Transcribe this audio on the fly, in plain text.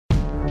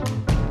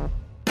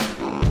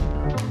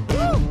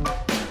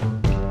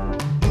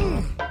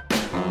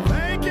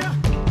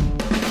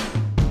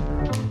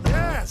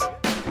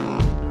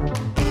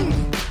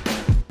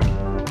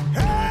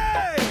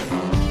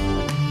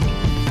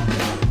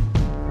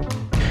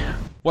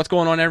What's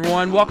going on,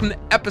 everyone? Welcome to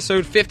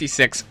episode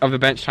 56 of the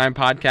Bench Time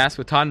Podcast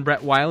with Todd and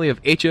Brett Wiley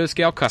of HO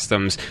Scale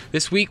Customs.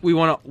 This week, we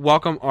want to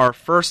welcome our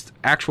first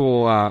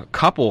actual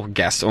couple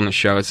guests on the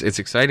show. It's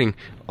exciting.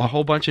 A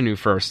whole bunch of new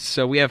firsts.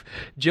 So we have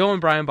Jill and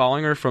Brian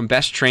Bollinger from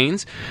Best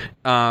Trains.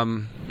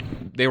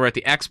 They were at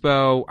the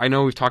expo. I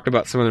know we've talked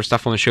about some of their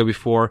stuff on the show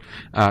before.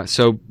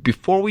 So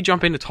before we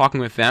jump into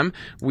talking with them,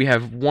 we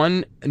have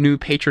one new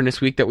patron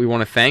this week that we want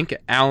to thank,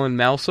 Alan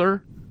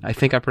Melser. I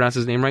think I pronounced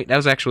his name right. That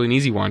was actually an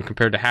easy one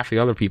compared to half the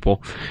other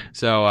people.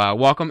 So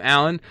welcome,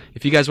 Alan.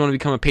 If you guys want to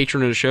become a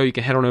patron of the show, you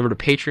can head on over to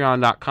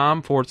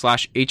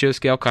patreon.com/HO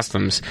Scale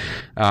Customs.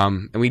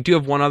 And we do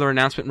have one other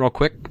announcement real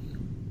quick.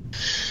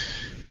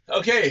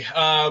 Okay,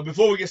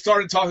 before we get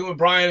started talking with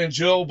Brian and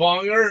Jill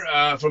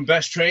Bollinger from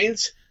Best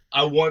Trains,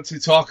 I want to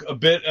talk a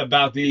bit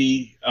about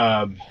the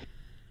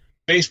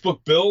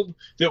Facebook build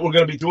that we're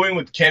going to be doing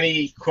with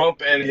Kenny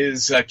Crump and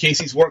his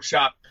Casey's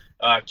Workshop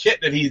kit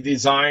that he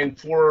designed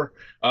for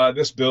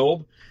this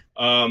build.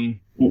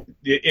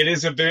 It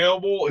is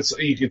available.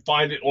 You can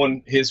find it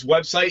on his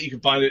website. You can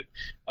find it.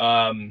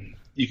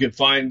 You can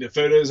find the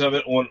photos of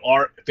it on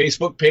our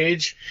Facebook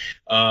page.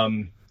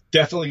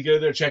 Definitely go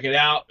there, check it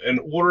out, and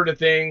order the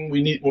thing.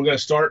 We're going to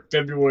start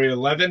February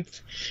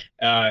 11th.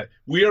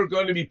 We are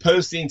going to be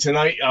posting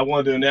tonight. I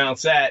wanted to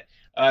announce that.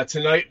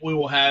 Tonight we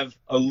will have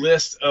a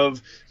list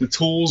of the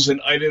tools and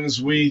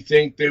items we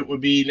think that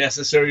would be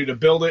necessary to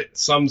build it.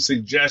 Some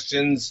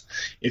suggestions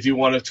if you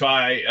want to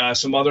try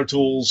some other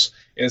tools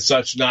and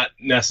such, not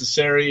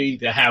necessary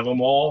to have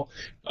them all,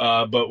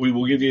 but we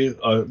will give you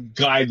a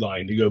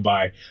guideline to go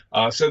by.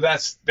 So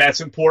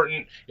that's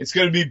important. It's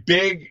going to be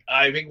big.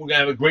 I think we're going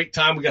to have a great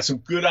time. We got some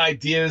good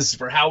ideas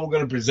for how we're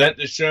going to present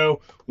the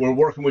show. We're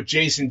working with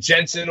Jason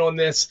Jensen on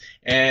this,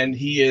 and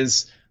he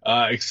is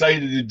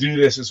excited to do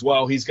this as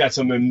well. He's got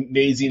some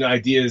amazing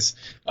ideas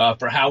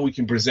for how we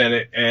can present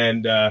it,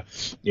 and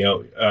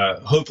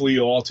hopefully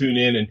you'll all tune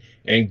in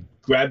and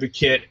grab the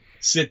kit,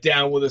 sit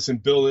down with us,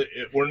 and build it.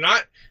 We're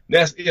not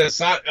it's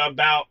not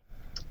about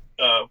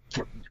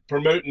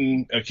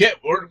promoting a kit.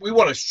 We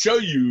want to show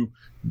you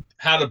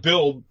how to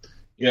build,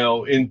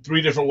 in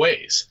 3 different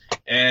ways.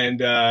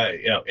 And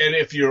and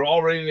if you're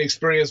already an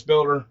experienced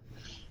builder,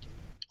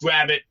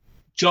 grab it.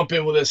 Jump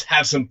in with us,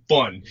 have some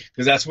fun,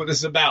 because that's what this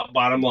is about.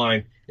 Bottom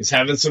line is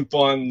having some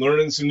fun,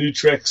 learning some new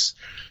tricks.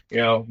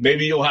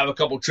 Maybe you'll have a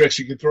couple tricks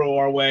you can throw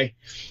our way,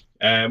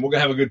 and we're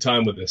gonna have a good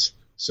time with this.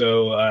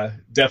 So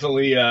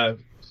definitely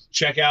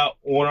check out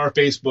on our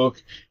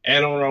Facebook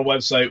and on our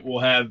website. We'll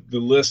have the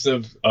list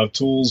of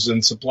tools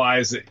and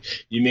supplies that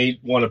you may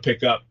want to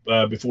pick up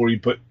before you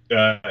put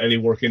any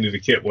work into the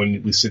kit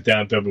when we sit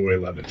down February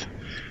 11th.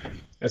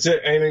 That's it.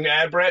 Anything to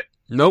add, Brett?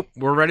 Nope,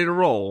 we're ready to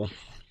roll.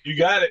 You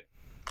got it.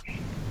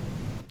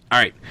 All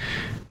right.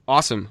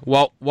 Awesome.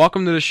 Well,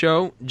 welcome to the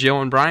show,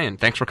 Jill and Brian.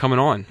 Thanks for coming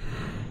on.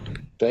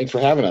 Thanks for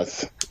having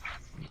us.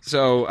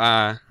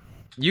 So,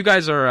 you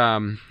guys are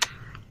a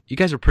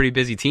pretty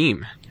busy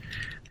team.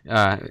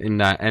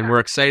 And we're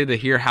excited to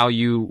hear how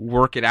you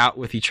work it out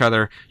with each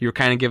other. You were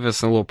kind of give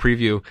us a little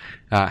preview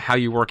how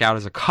you work out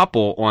as a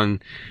couple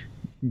on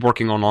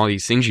working on all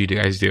these things you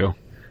guys do.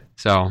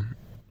 So,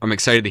 I'm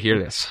excited to hear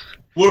this.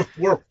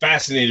 We're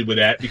fascinated with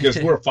that because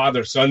we're a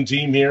father-son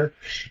team here,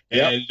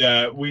 and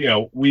we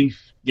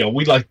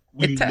love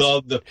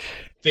the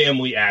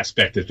family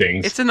aspect of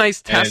things. It's a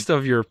nice test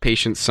of your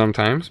patience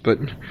sometimes, but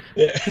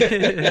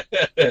yeah,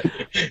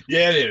 it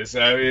is.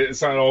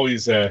 It's not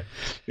always as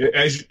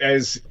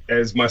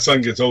my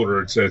son gets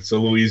older, it's a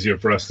little easier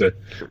for us to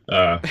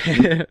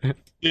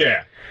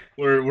yeah.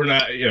 We're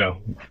not,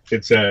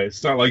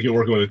 it's not like you're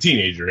working with a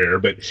teenager here,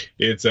 but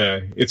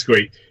it's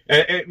great.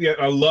 And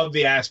I love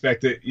the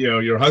aspect that,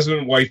 your husband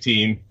and wife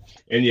team,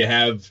 and you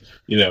have,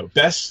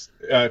 Best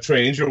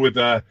Trains. You're with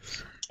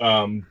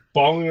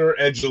Bollinger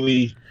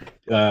Edgley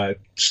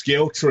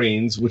Scale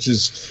Trains, which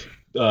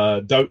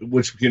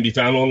can be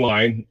found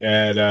online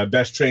at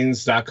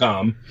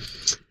besttrains.com.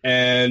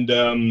 And,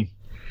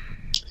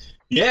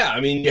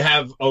 you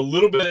have a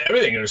little bit of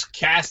everything. There's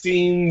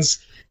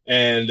castings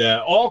and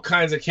all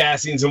kinds of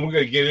castings, and we're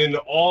going to get into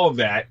all of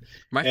that.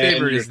 My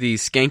favorite is the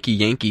Skanky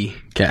Yankee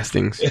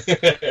castings.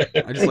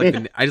 I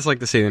just like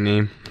to say the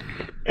name.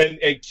 And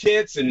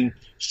kits and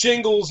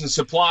shingles and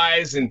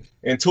supplies and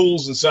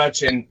tools and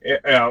such, and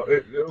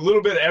a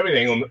little bit of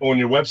everything on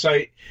your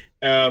website.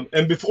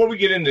 And before we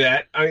get into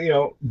that,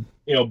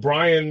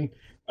 Brian,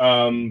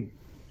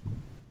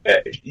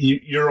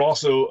 you're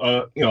also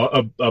a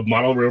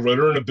model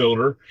railroader and a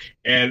builder,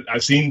 and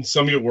I've seen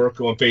some of your work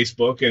on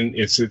Facebook, and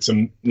it's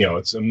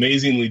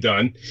amazingly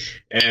done.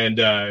 And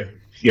how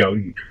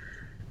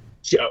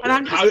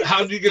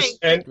do you get?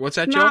 And what's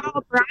that, Joe?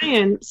 No,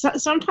 Brian.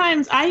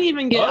 Sometimes I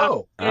even get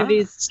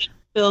these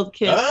build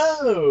kits.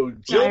 Oh,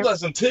 Jill does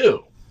them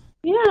too.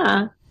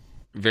 Yeah.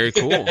 Very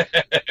cool.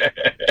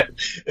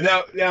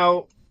 Now,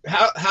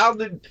 how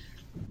did?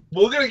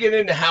 We're going to get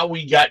into how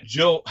you got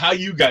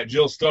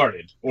Jill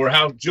started, or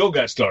how Jill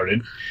got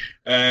started.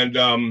 And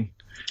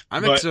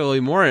I'm actually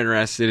more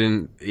interested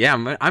in.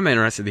 Yeah, I'm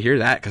interested to hear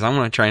that because I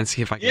want to try and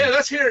see if I can. Yeah,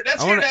 let's hear it.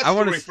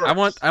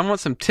 I want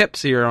some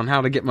tips here on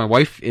how to get my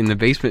wife in the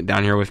basement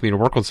down here with me to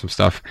work on some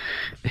stuff.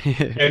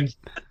 and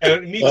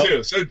me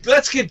too. So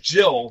let's get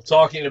Jill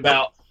talking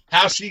about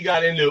how she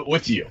got into it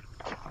with you.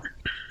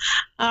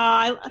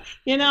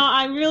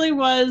 I really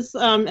was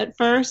at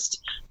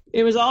first.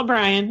 It was all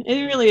Brian.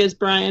 It really is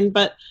Brian,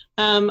 but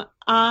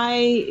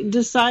I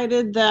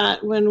decided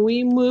that when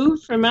we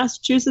moved from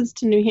Massachusetts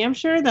to New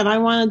Hampshire that I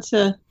wanted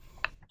to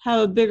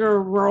have a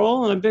bigger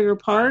role and a bigger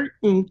part.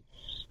 And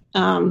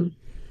I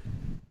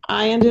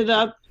ended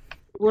up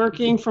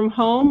working from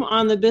home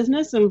on the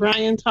business, and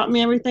Brian taught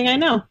me everything I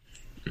know.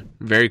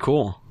 Very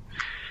cool.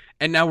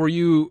 And now were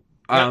you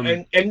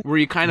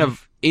kind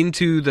of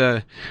into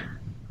the,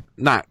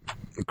 not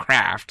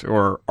craft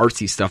or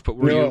artsy stuff, but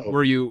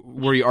were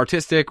you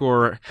artistic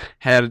or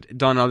had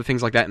done other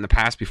things like that in the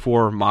past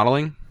before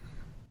model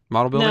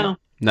building?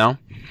 No.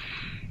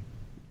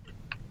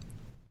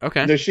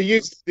 Okay. No, she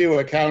used to do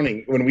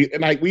accounting when we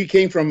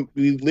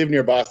live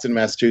near Boston,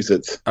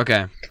 Massachusetts.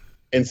 Okay.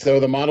 And so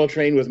the model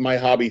train was my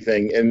hobby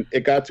thing, and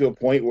it got to a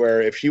point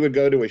where if she would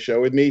go to a show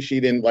with me, she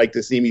didn't like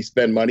to see me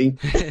spend money.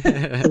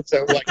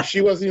 So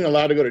she wasn't even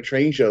allowed to go to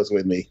train shows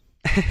with me.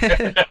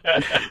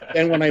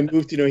 Then when I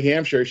moved to New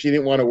Hampshire, she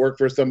didn't want to work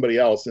for somebody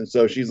else, and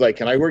so she's like,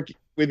 "Can I work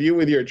with you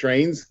with your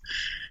trains?"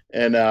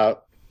 And I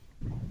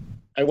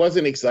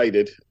wasn't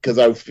excited because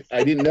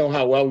I didn't know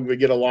how well we would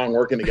get along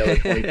working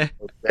together.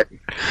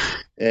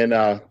 And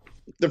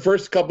the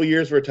first couple of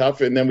years were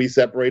tough, and then we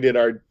separated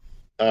our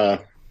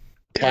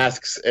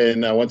tasks.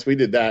 And once we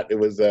did that, it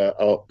was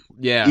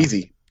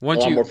easy. A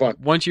lot more fun.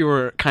 Once you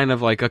were kind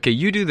of like, okay,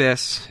 you do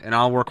this, and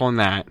I'll work on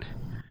that.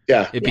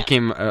 Yeah, it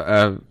became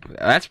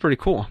that's pretty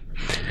cool.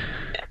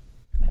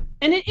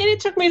 And it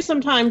took me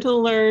some time to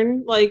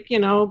learn.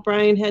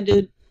 Brian had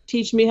to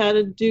teach me how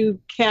to do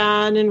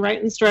CAD and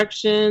write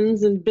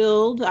instructions and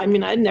build. I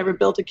mean, I'd never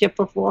built a kit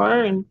before,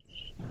 and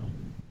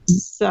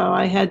so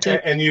I had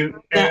to. And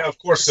of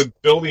course, the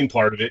building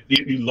part of it,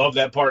 you love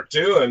that part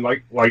too, and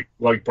like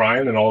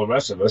Brian and all the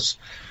rest of us.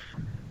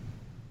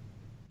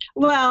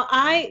 Well,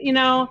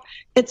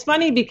 it's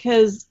funny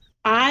because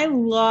I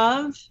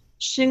love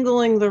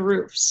shingling the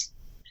roofs.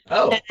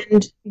 Oh.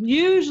 And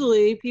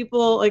usually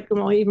people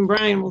even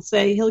Brian will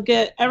say he'll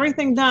get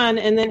everything done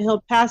and then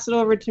he'll pass it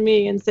over to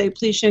me and say,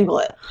 please shingle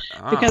it.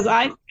 Because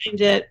I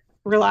find it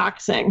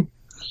relaxing.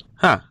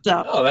 Huh.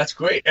 So. That's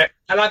great.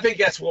 And I think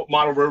that's what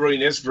model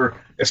riverine is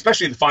for,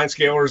 especially the fine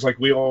scalers like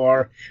we all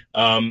are.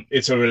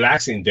 It's a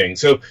relaxing thing.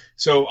 So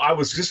I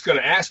was just going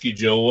to ask you,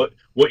 Jill,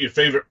 what your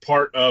favorite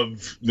part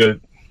of the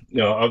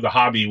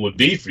hobby would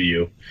be for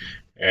you.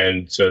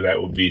 And so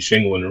that would be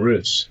shingling the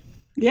roofs.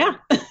 Yeah.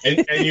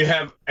 and you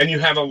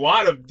have a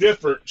lot of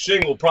different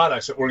shingle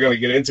products that we're going to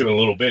get into in a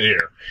little bit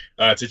here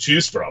to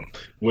choose from,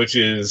 which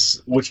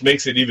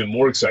makes it even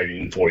more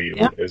exciting for you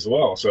as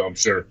well. So I'm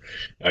sure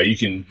you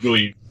can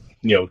really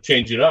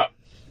change it up.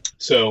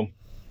 So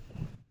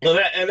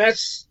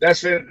that's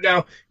it.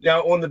 Now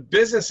on the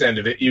business end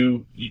of it,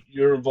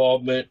 your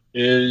involvement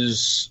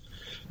is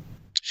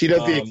she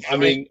does the. I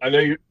mean, I know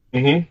you.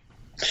 Mm-hmm.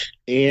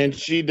 And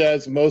she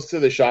does most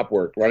of the shop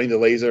work, running the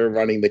laser,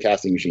 running the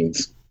casting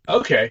machines.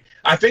 Okay.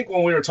 I think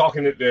when we were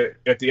talking at the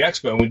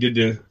expo and we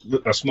did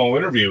a small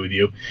interview with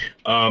you,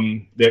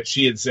 that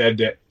she had said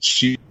that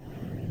she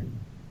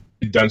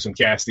had done some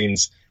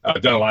castings,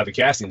 done a lot of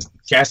the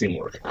casting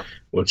work,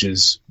 which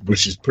is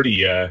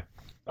pretty, I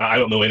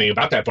don't know anything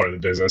about that part of the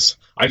business.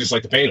 I just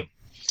like to paint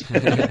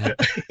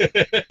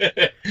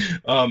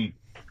them.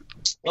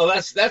 Well,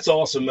 that's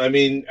awesome. I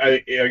mean,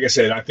 like I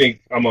said, I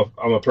think I'm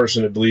a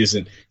person that believes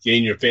in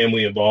getting your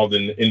family involved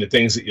in the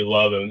things that you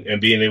love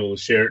and being able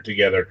to share it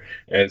together.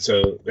 And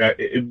so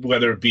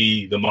whether it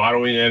be the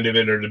modeling end of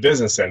it or the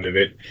business end of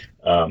it,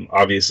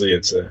 obviously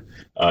that's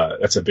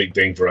a big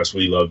thing for us.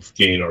 We love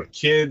getting our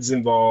kids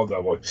involved.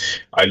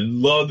 I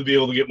love to be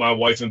able to get my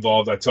wife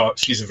involved.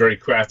 She's a very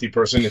crafty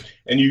person,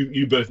 and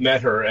you both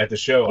met her at the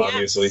show, yes.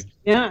 Obviously.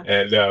 Yeah.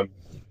 And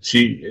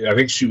I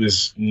think she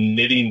was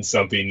knitting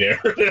something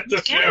there at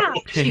the show.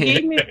 She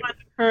gave me one of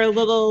her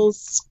little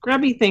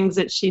scrubby things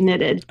that she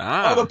knitted.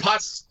 Oh, the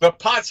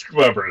pot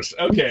scrubbers.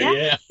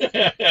 Okay,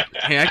 yeah.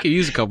 Hey, I could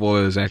use a couple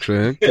of those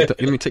actually.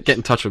 Let me get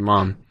in touch with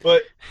Mom.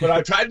 But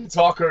I tried to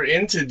talk her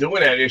into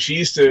doing that. She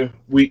used to.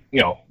 We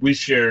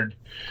shared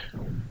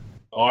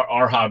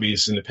our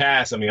hobbies in the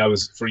past. I mean, I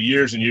was for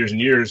years and years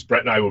and years.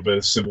 Brett and I were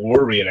both Civil War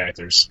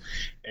reenactors,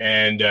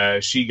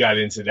 and she got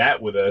into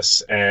that with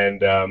us,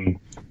 and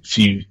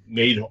she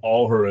made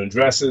all her own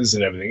dresses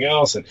and everything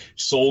else, and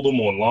sold them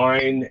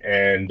online,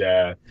 and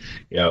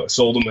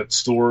sold them at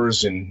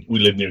stores. And we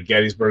lived near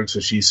Gettysburg,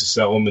 so she used to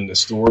sell them in the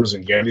stores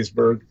in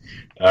Gettysburg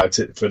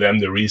for them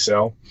to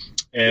resell.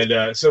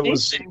 And so it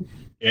was.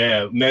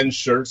 Yeah, men's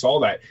shirts, all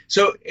that.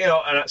 So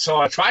so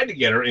I tried to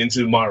get her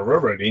into model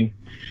riveting.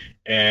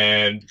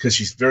 And because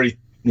she's very,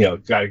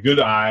 got a good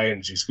eye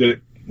and she's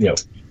good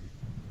at,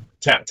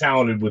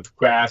 talented with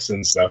crafts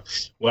and stuff.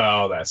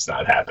 Well, that's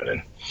not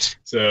happening.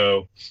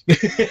 So,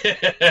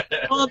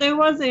 well, there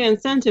was an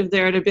incentive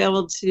there to be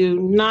able to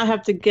not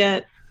have to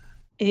get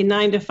a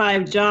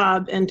 9-to-5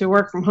 job and to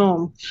work from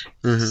home.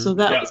 Mm-hmm. So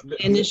that was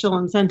the initial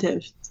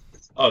incentive.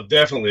 Oh,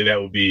 definitely,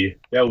 that would be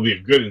a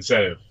good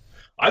incentive.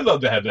 I'd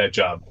love to have that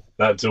job,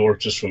 not to work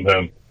just from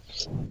home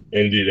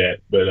and do that.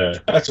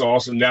 But that's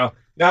awesome. Now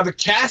the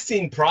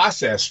casting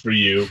process for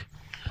you.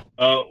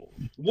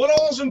 What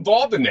all is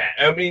involved in that?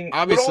 I mean,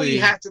 obviously, what all do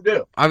you have to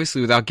do?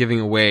 Obviously, without giving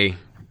away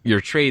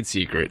your trade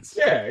secrets.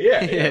 Yeah.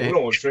 We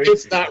don't want trade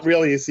secrets. It's not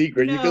really a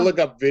secret. No. You can look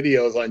up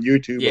videos on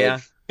YouTube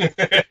of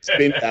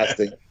spin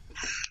casting.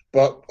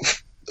 But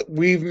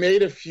we've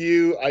made a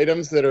few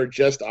items that are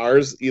just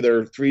ours,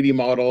 either 3D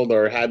modeled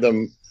or had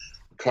them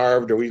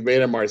carved, or we've made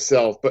them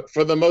ourselves. But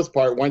for the most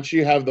part, once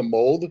you have the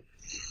mold,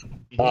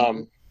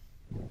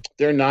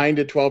 they're 9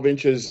 to 12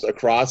 inches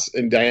across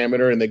in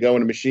diameter, and they go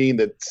in a machine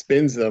that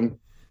spins them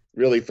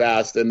really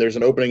fast. And there's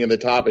an opening in the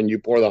top, and you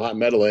pour the hot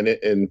metal in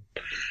it, and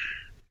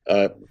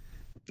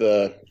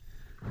the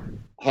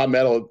hot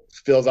metal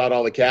fills out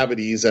all the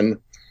cavities. And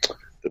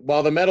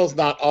while the metal's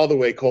not all the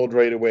way cold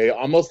right away,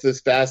 almost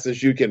as fast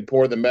as you can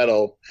pour the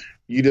metal,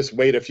 you just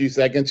wait a few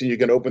seconds, and you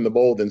can open the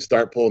mold and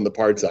start pulling the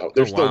parts out.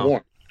 They're still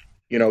warm.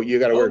 You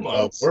got to wear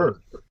gloves.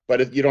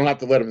 But you don't have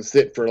to let them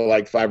sit for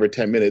like 5 or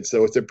 10 minutes.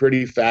 So it's a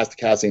pretty fast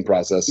casting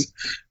process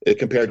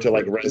compared to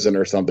like resin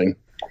or something.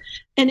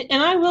 And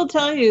I will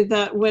tell you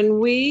that when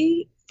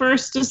we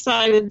first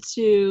decided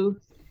to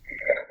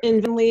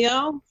invent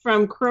Leo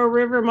from Crow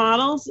River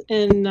Models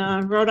in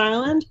Rhode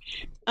Island.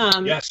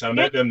 Yes, I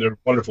met them. They're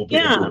wonderful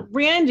people. Yeah,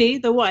 Randy,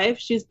 the wife,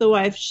 she's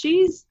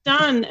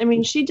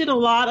done, she did a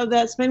lot of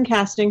that spin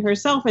casting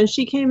herself. And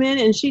she came in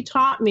and she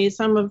taught me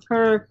some of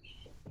her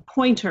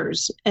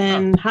pointers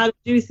and how to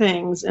do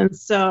things. And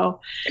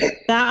so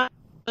that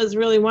was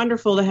really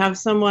wonderful to have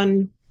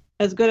someone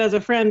as good as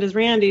a friend as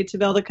Randy to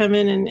be able to come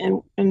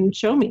in and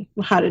show me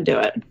how to do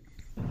it.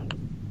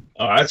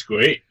 Oh, that's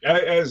great.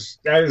 That is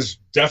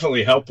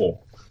definitely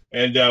helpful.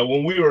 And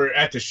when we were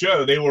at the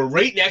show, they were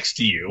right next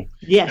to you.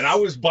 Yes. And I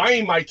was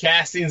buying my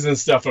castings and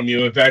stuff from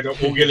you. In fact,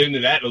 we'll get into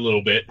that in a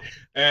little bit.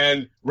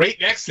 And right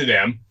next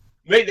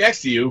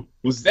to you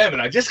was them,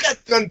 and I just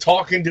got done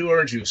talking to her,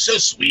 and she was so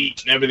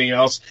sweet and everything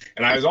else,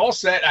 and I was all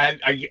set.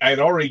 I had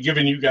already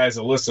given you guys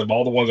a list of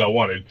all the ones I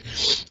wanted,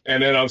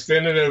 and then I was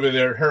standing over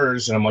there at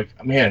hers, and I'm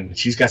like, man,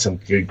 she's got some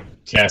good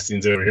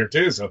castings over here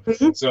too, so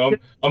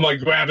I'm like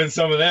grabbing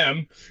some of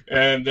them,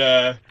 and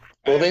well,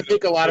 they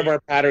make a lot of our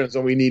patterns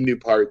when we need new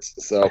parts,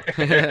 so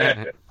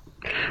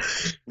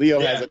Leo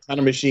has a ton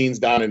of machines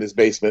down in his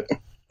basement.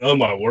 Oh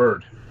my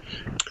word.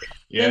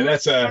 Yeah,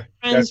 that's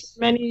friends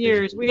for many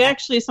years. We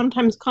actually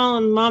sometimes call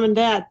them Mom and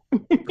Dad.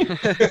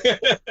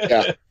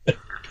 Yeah.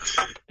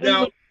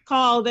 Now,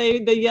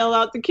 they yell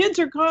out, "The kids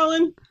are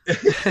calling."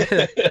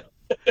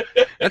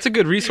 That's a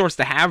good resource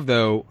to have,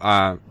 though,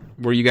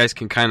 where you guys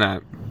can kind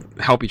of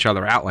help each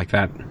other out like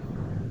that.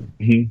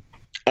 Mm-hmm.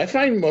 I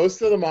find most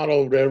of the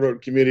model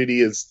railroad community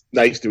is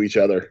nice to each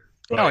other.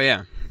 Right. Oh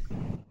yeah.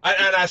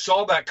 And I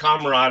saw that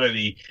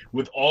camaraderie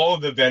with all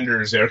of the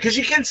vendors there, because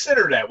you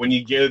consider that when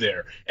you go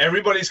there,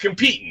 everybody's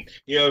competing.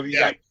 You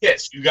got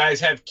kits. You guys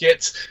have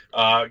kits.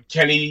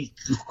 Kenny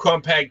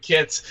Compact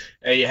kits.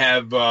 And you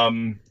have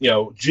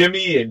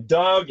Jimmy and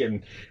Doug,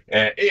 and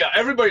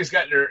everybody's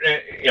got their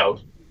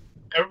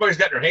everybody's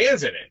got their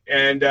hands in it,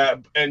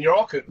 and you're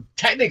all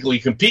technically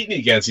competing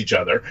against each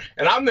other.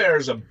 And I'm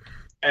there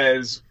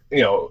as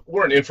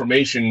we're an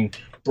information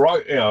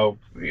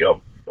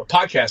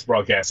podcast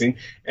broadcasting,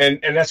 and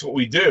that's what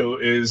we do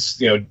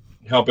is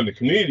helping the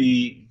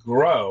community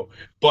grow,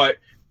 but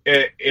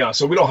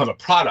so we don't have a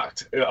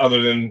product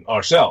other than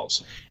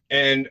ourselves,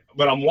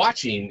 but I'm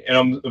watching and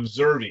I'm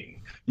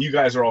observing. You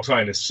guys are all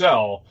trying to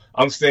sell.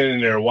 I'm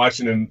standing there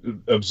watching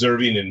and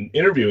observing and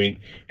interviewing,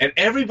 and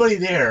everybody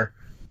there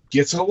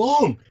gets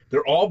along.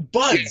 They're all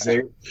buds.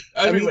 Yeah.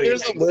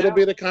 There's a little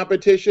bit of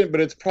competition, but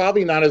it's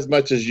probably not as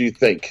much as you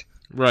think.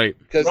 Right.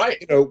 Because,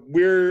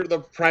 we're the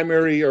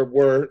primary,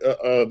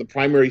 the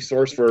primary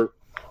source for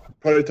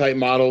prototype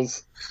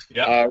models.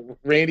 Yeah.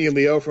 Randy and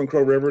Leo from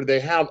Crow River, they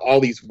have all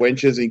these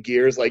winches and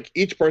gears. Like,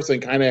 each person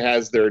kind of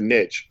has their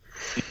niche.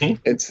 Mm-hmm.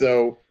 And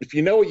so if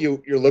you know what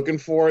you're looking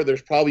for,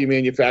 there's probably a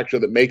manufacturer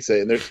that makes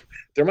it. And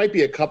there might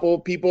be a couple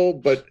of people,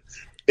 but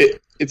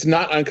it's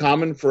not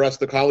uncommon for us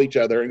to call each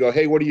other and go,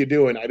 "Hey, what are you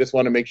doing? I just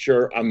want to make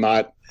sure we're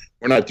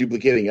not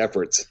duplicating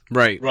efforts."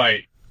 Right.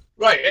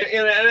 Right,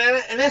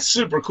 and that's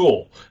super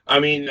cool. I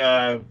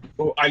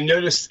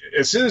noticed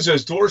as soon as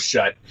those doors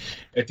shut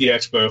at the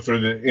expo for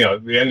the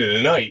end of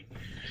the night,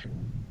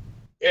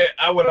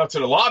 I went up to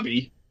the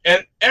lobby,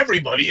 and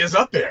everybody is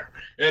up there,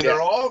 and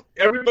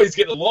everybody's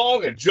getting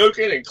along and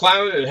joking and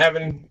clowning and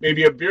having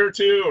maybe a beer or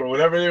two or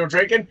whatever they were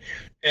drinking,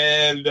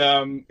 and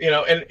and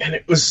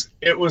it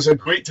was a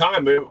great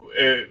time.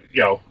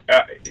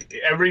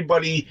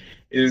 Everybody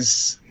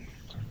is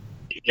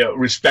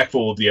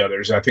respectful of the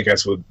others. I think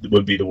that's what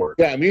would be the word.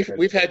 Yeah,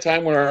 we've had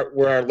time where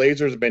our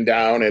lasers have been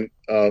down, and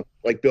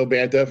like Bill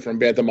Banta from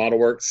Banta Model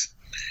Works,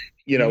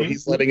 you know,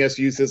 he's letting us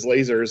use his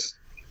lasers.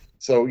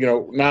 So, you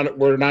know,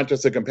 we're not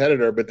just a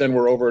competitor, but then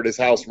we're over at his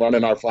house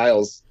running our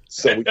files.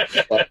 So,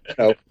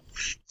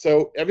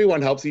 so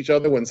everyone helps each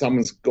other when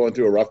someone's going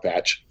through a rough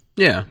patch.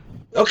 Yeah.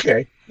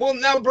 Okay. Well,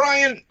 now,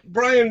 Brian,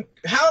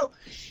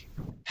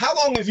 how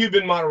long have you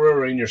been model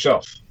railroading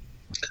yourself?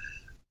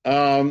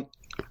 I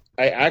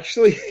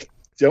actually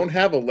don't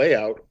have a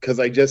layout because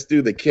I just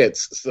do the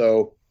kits.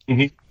 So,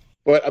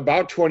 but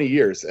about 20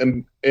 years,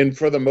 and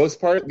for the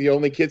most part, the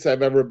only kits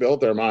I've ever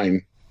built are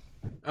mine.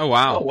 Oh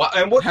wow!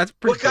 And what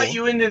got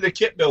you into the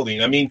kit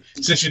building? I mean,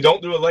 since you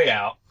don't do a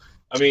layout,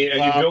 and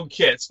you build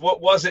kits, what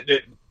was it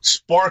that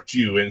sparked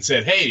you and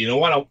said, "Hey, you know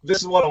what?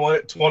 This is what I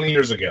wanted 20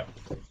 years ago."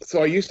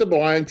 So I used to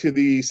belong to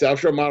the South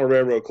Shore Model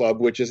Railroad Club,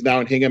 which is now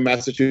in Hingham,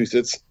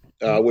 Massachusetts,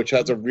 which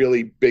has a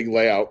really big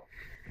layout.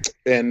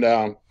 And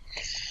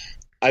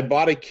I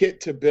bought a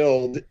kit to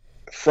build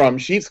from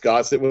Sheet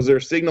Scots. It was their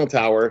signal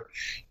tower.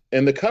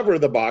 And the cover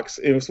of the box,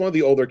 it was one of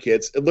the older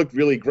kits. It looked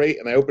really great.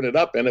 And I opened it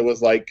up, and it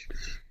was like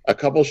a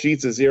couple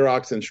sheets of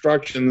Xerox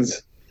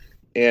instructions,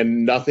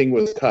 and nothing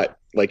was cut.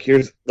 Like,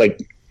 here's, like,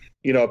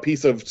 you know, a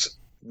piece of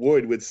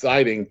wood with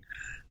siding.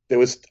 There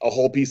was a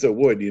whole piece of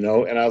wood, you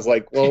know? And I was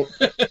like, well,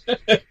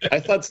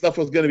 I thought stuff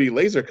was going to be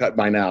laser cut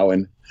by now.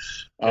 And,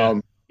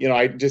 you know,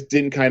 I just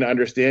didn't kind of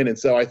understand. And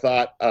so I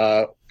thought,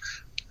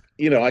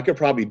 you know, I could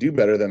probably do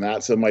better than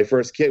that. So my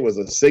first kit was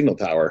a signal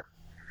tower.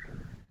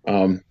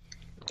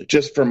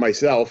 Just for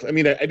myself. I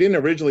mean, I didn't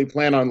originally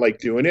plan on like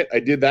doing it. I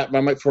did that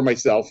for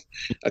myself.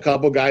 A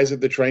couple guys at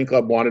the train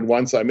club wanted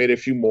one, so I made a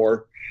few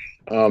more.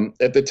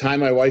 At the time,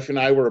 my wife and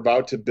I were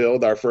about to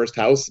build our first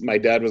house. My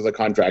dad was a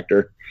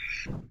contractor.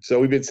 So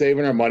we've been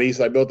saving our money.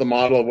 So I built a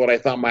model of what I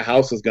thought my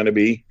house was going to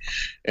be.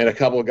 And a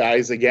couple of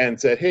guys, again,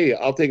 said, hey,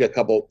 I'll take a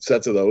couple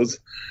sets of those.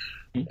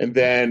 And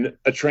then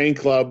a train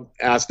club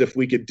asked if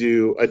we could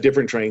do a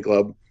different train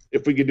club,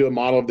 if we could do a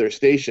model of their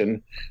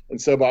station. And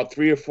so about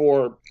 3 or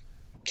 4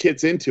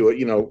 kits into it,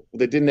 you know,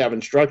 that didn't have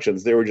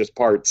instructions. They were just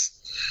parts.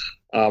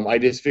 I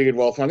just figured,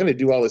 well, if I'm going to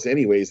do all this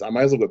anyways, I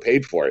might as well get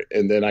paid for it.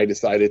 And then I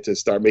decided to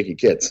start making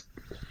kits.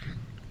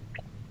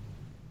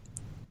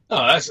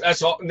 Oh,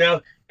 that's all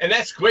now. And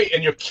that's great.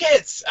 And your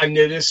kits, I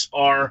notice,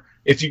 are,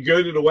 if you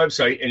go to the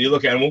website and you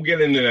look at them, we'll get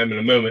into them in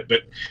a moment,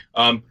 but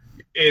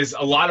is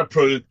a lot of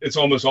it's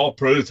almost all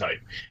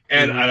prototype.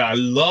 And I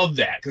love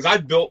that because I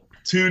built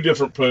 2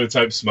 different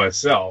prototypes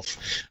myself.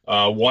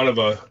 One of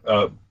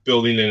a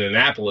building in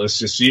Annapolis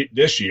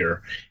this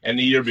year, and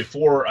the year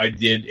before I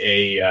did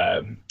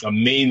a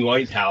main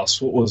lighthouse.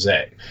 What was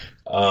that?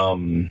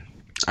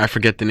 I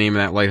forget the name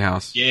of that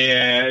lighthouse.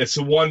 Yeah, it's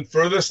the one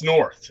furthest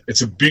north.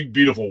 It's a big,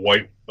 beautiful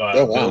white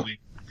building.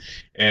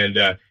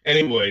 And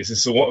anyways,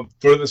 it's the one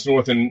furthest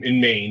north in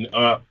Maine,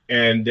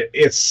 and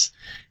it's,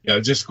 you know,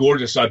 just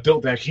gorgeous. So I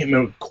built that. I can't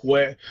remember,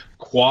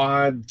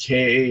 Quad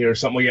K or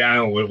something like that. I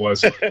don't know what it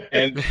was.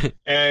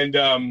 and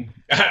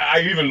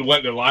I even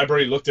went to the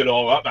library, looked it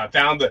all up. I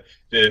found the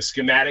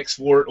schematics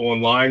for it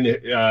online.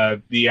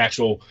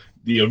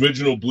 The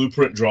original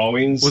blueprint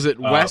drawings. Was it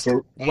West?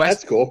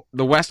 That's cool.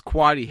 The West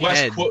Quaddy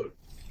head.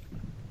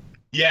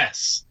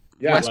 Yes.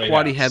 Yeah, West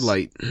Quaddy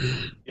headlight.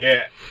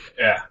 Yeah.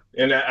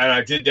 And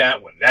I did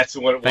that one. That's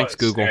the one it Thanks,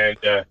 was. Google. And,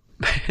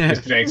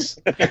 thanks.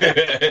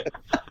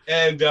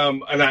 and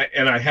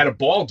I had a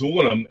ball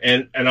doing them,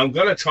 and I'm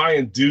gonna try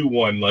and do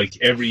one like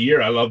every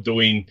year. I love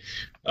doing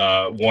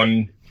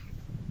one.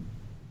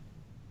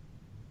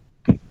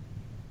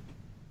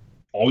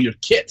 All your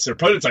kits or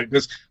prototype,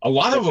 because a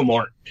lot of them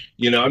aren't.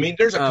 You know, I mean,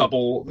 there's a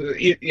couple.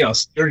 You know,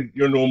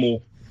 your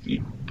normal.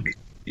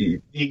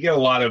 You get a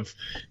lot of,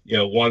 you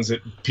know, ones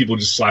that people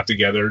just slap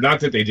together. Not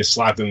that they just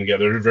slap them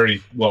together; they're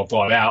very well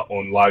thought out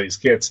on a lot of these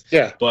kits.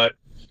 Yeah. But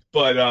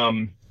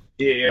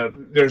yeah,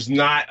 there's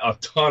not a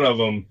ton of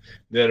them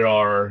that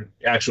are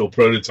actual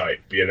prototype.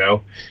 You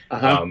know,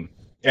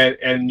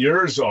 and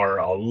yours are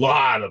a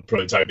lot of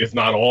prototype, if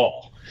not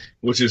all,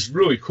 which is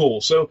really cool.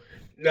 So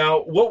now,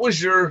 what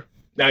was your?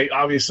 Now,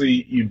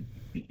 obviously,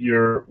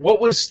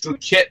 what was the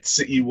kits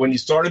that when you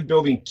started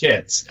building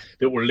kits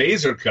that were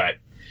laser cut?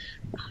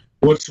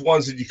 Which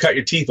ones did you cut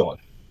your teeth on?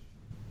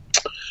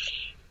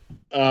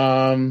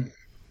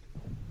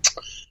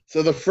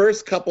 So the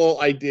first couple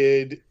I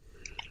did,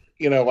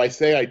 you know, I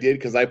say I did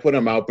because I put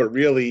them out, but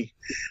really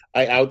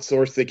I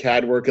outsourced the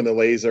CAD work and the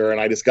laser,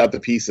 and I just got the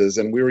pieces.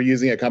 And we were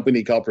using a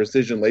company called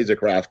Precision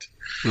Lasercraft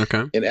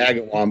in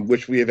Agawam,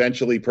 which we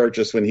eventually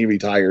purchased when he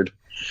retired.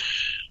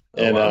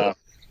 And I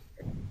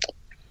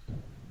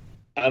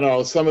don't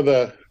know, some of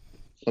the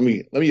let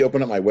me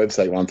open up my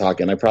website while I'm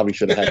talking. I probably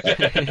should have had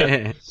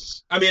that.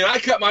 I mean, I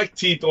cut my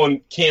teeth on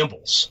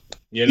Campbell's,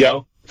 you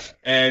know,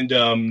 and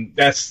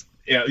that's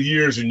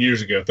years and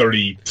years ago,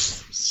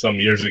 30-some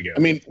years ago. I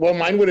mean, well,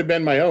 mine would have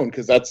been my own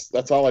because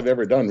that's all I've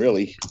ever done,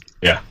 really.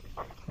 Yeah.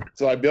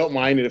 So I built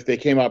mine, and if they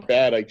came out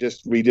bad, I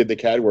just redid the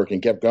CAD work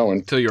and kept going.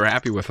 Until you were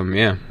happy with them,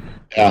 yeah.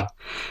 Yeah.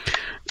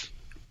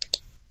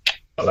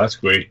 Oh, that's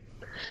great.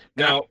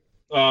 Now,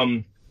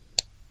 go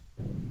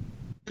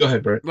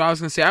ahead, Bert. Well, I was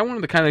going to say, I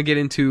wanted to kind of get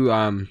into,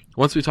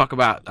 once we talk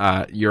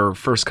about your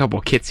first couple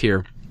kits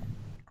here,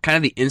 kind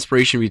of the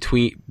inspiration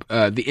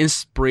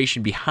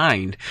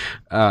behind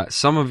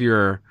some of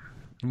your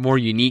more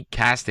unique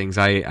castings.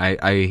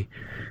 I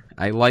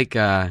like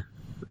a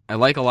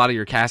lot of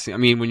your casting. I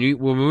mean, when we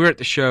were at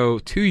the show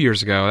 2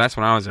 years ago, that's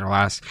when I was there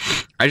last.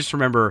 I just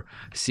remember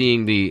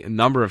seeing the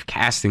number of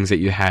castings that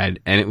you had,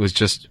 and it was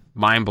just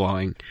mind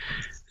blowing.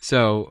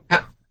 So,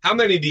 how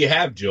many do you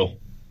have, Jill?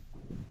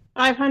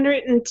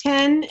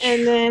 510,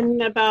 and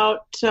then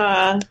about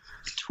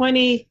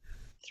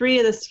 23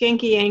 of the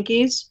Skanky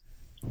Yankees.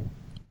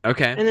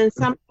 Okay. And then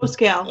some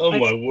O-Scale. Oh,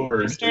 my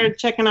word. I started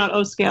checking out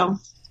O-Scale.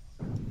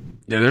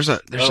 Yeah, there's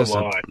just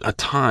a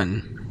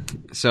ton.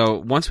 So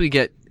once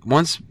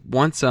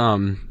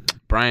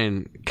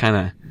Brian kind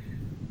of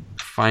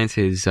finds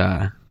his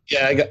I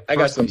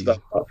got some stuff.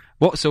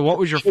 Well, so what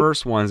was your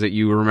first ones that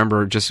you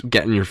remember just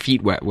getting your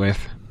feet wet with?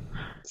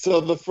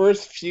 So the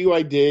first few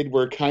I did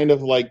were kind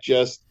of like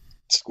just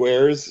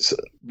squares,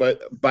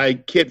 but by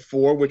Kit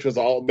 4, which was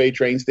Alt Bay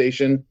train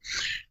station,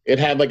 it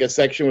had like a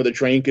section where the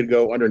train could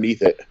go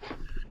underneath it.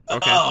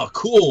 Okay. Oh,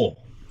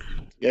 cool.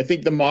 I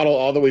think the model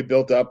all the way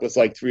built up was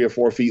like 3 or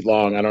 4 feet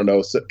long. I don't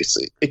know. So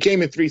it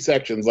came in 3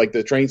 sections, like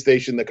the train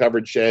station, the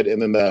covered shed,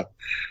 and then the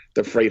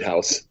freight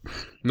house.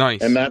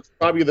 Nice. And that's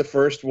probably the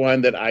first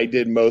one that I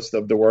did most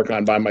of the work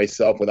on by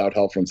myself without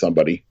help from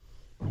somebody.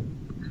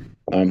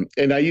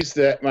 And I used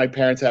to, my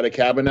parents had a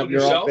cabin up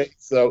near Alt Bay,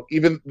 so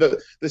even the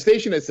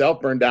station itself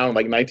burned down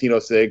like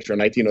 1906 or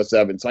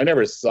 1907, so I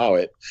never saw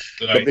it.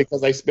 Right. But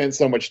because I spent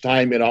so much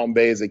time in Alt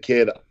Bay as a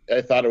kid,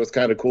 I thought it was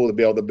kind of cool to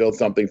be able to build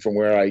something from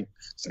where I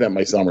spent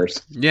my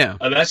summers. Yeah.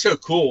 Oh, that's so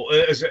cool.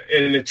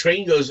 And the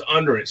train goes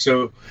under it.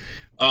 So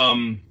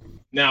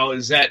now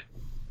is that...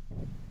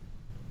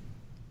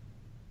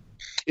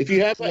 If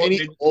you have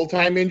any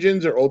old-time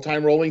engines or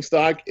old-time rolling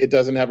stock, it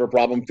doesn't have a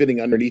problem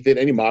fitting underneath it.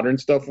 Any modern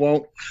stuff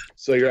won't.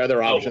 So your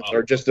other options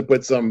are just to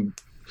put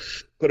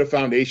a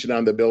foundation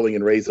on the building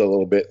and raise it a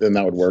little bit. Then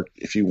that would work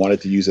if you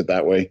wanted to use it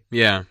that way.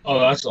 Yeah. Oh,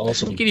 that's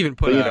awesome. You could even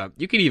put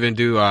you could even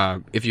do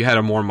if you had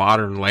a more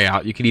modern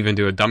layout, you could even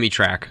do a dummy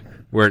track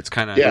where it's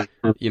kind of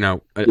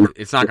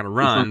it's not going to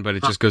run, but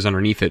it just goes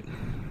underneath it.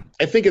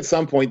 I think at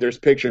some point there's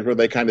pictures where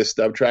they kind of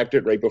stub tracked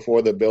it right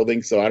before the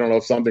building, so I don't know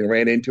if something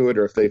ran into it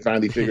or if they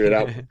finally figured it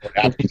out what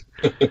happened.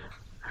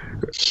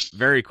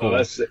 Very cool.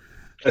 Oh,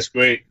 that's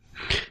great.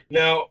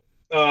 Now,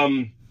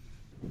 do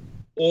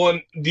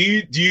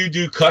you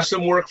do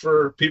custom work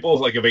for people?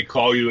 Like if they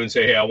call you and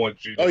say, "Hey, I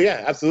want you." Oh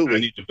yeah, absolutely. I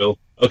need to build.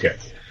 Okay.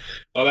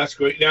 Oh, that's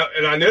great. Now,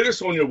 and I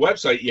noticed on your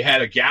website you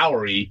had a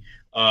gallery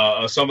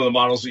of some of the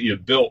models that you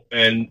built,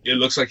 and it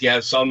looks like you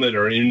have some that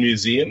are in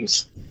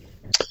museums.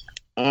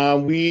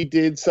 We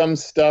did some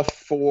stuff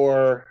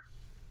for,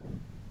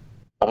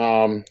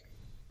 Anderson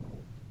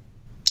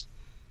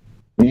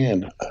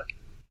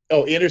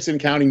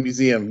County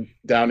Museum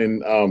down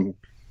in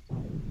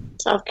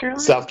South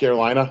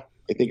Carolina,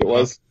 I think it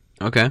was.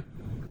 Okay.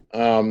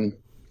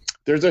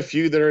 There's a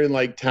few that are in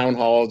like town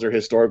halls or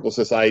historical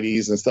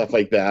societies and stuff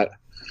like that.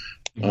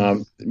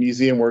 The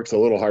museum work's a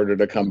little harder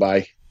to come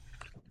by.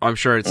 I'm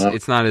sure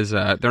it's not as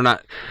they're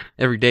not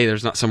every day.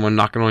 There's not someone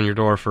knocking on your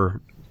door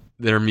for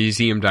their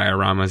museum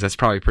dioramas. That's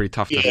probably pretty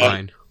tough to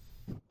find.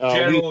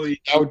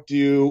 Generally, I would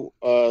do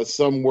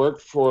some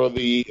work for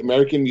the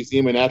American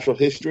Museum of Natural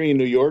History in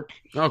New York.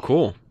 Oh,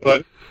 cool.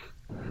 But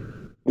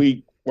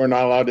we were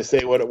not allowed to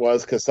say what it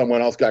was because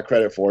someone else got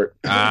credit for it.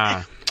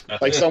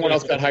 Like someone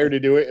else got hired to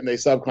do it and they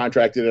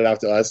subcontracted it out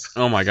to us.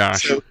 Oh my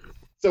gosh.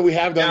 So we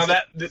have done now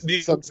the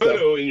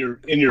photo in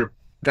your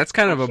that's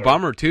kind of a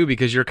bummer too,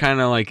 because you're kind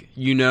of like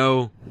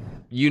the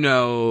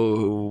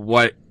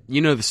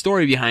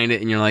story behind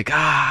it, and you're like,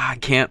 I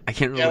can't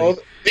really. Yeah, well,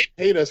 they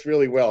paid us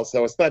really well,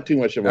 so it's not too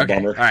much of a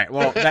bummer. All right,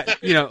 well, that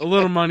a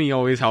little money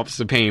always helps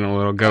the pain a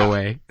little go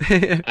away.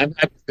 I'm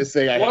happy to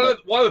say one of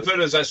the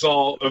photos I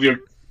saw of your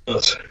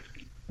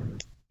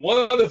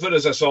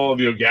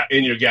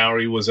in your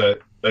gallery was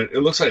it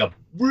looks like a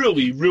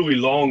really, really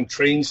long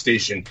train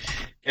station,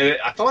 and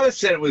I thought it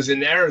said it was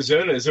in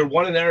Arizona. Is there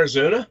one in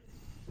Arizona?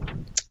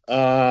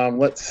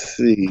 Let's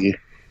see.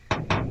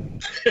 A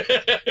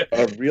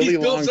really He's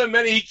built long. So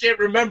many he can't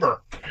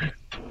remember.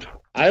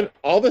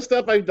 All the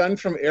stuff I've done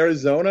from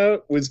Arizona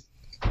was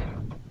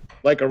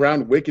like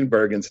around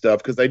Wickenburg and stuff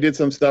because I did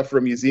some stuff for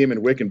a museum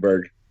in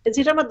Wickenburg. Is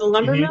he talking about the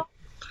lumber mill?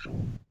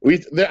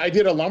 I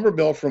did a lumber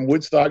mill from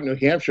Woodstock, New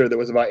Hampshire that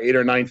was about 8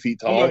 or 9 feet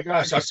tall. Oh my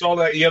gosh, I saw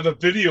that. You have a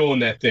video on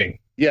that thing.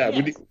 Yeah,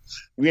 yes.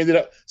 We ended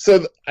up.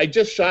 So I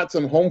just shot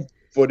some home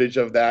footage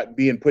of that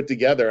being put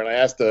together, and I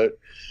asked a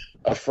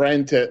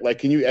friend to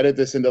can you edit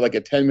this into like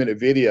a 10-minute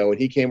video? And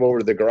he came over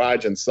to the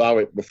garage and saw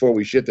it before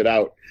we shipped it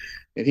out.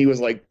 And he was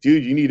like,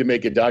 dude, you need to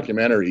make a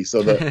documentary.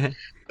 So the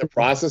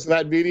process of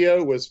that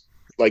video was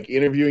like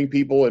interviewing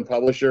people and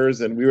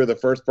publishers. And we were the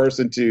first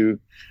person to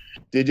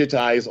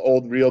digitize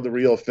old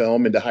reel-to-reel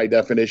film into high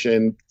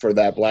definition for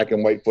that black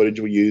and white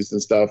footage we used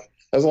and stuff.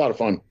 That was a lot of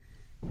fun.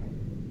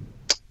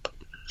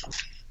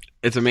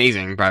 It's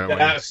amazing, by the way.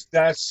 That's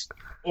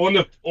on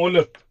your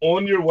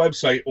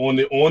website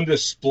on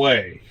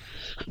display.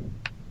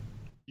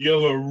 you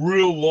have a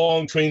real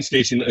long train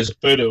station as a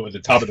photo at the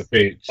top of the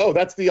page. Oh,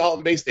 that's the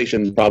Alton Bay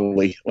Station,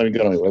 probably. Let me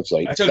go on my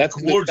website.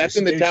 That's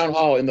in the town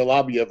hall in the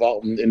lobby of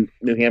Alton in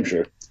New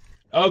Hampshire.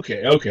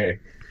 Okay.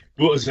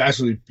 Well, it's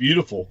absolutely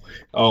beautiful.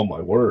 Oh my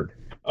word.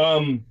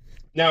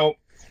 Now,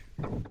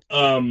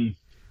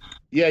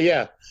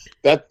 yeah.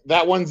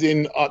 That one's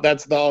in.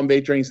 That's the Alton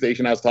Bay train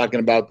station I was talking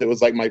about. That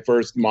was like my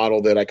first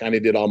model that I kind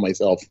of did all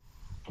myself.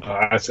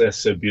 That's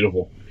so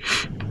beautiful.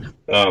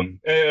 And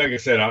like I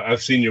said,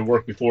 I've seen your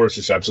work before. It's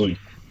just absolutely,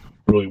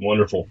 really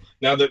wonderful.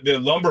 Now, the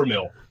lumber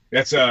mill.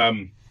 That's how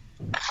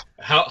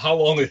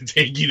long did it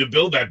take you to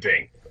build that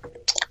thing?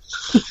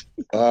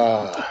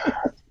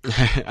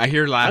 I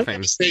hear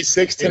laughing. I'd say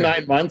 6 to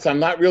 9 months. I'm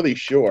not really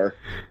sure.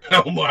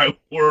 Oh my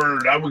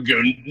word! I would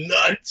go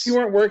nuts. We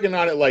weren't working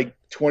on it like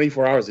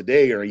 24 hours a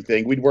day or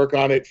anything. We'd work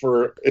on it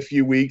for a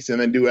few weeks and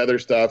then do other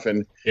stuff.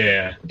 And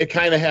yeah, it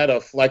kind of had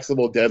a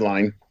flexible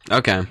deadline.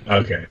 Okay.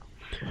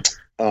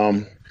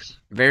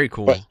 Very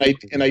cool. But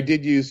I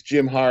did use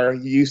Jim Haar.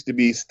 He used to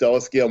be Stella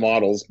Scale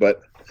Models,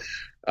 but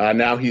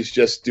now he's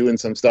just doing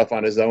some stuff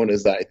on his own.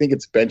 I think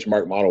it's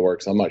Benchmark Model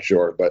Works. I'm not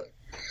sure, but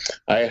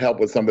I helped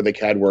with some of the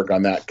CAD work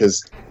on that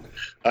because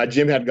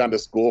Jim had gone to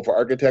school for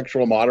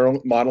architectural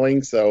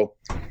modeling. So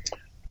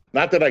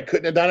not that I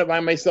couldn't have done it by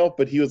myself,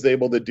 but he was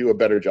able to do a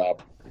better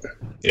job.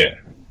 Yeah.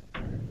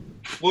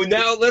 Well,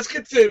 now let's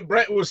get to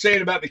Brett was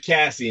saying about the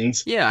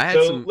castings. Yeah, I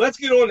had let's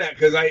get on that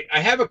because I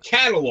have a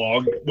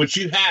catalog which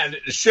you had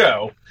at the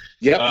show.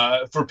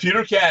 Yeah. For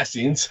pewter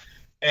castings,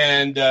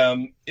 and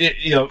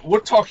we're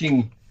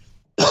talking.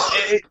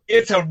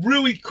 It's a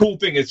really cool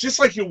thing. It's just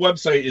like your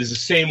website is the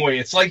same way.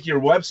 It's like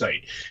your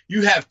website.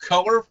 You have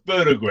color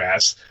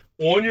photographs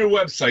on your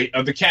website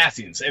of the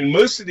castings, and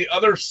most of the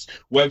other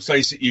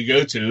websites that you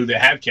go to that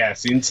have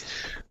castings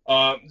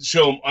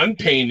show them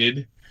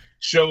unpainted.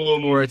 Show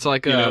them, or it's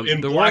like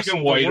in black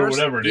and white or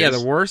whatever it is. Yeah,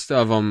 the worst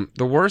of them.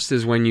 The worst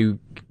is when you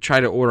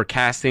try to order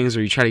castings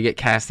or you try to get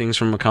castings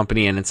from a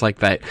company, and it's like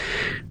that.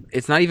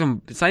 It's not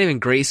even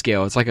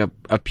grayscale. It's like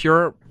a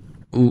pure,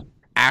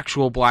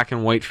 actual black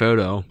and white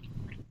photo.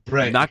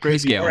 Right. Not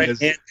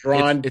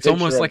grayscale. It's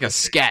almost like a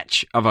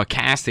sketch of a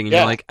casting, and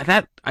you're like,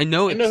 that. I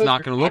know it's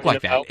not going to look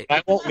like that.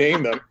 I won't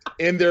name them.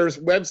 And their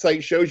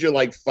website shows you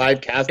like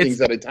 5 castings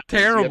at a time.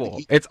 Terrible.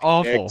 So it's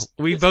awful.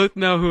 We both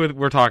know who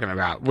we're talking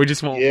about. We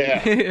just won't.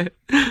 Yeah.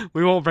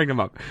 We won't bring them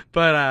up.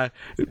 But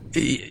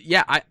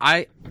yeah,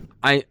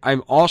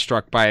 I'm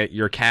awestruck by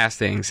your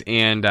castings,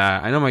 and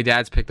I know my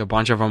dad's picked a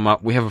bunch of them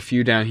up. We have a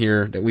few down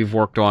here that we've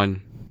worked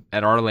on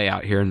at our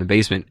layout here in the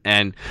basement,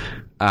 and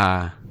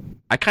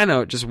I kind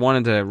of just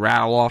wanted to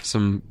rattle off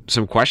some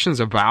questions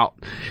about,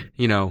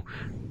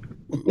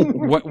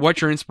 what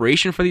your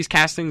inspiration for these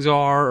castings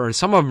are, or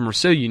some of them are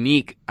so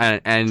unique,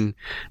 and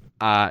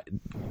I've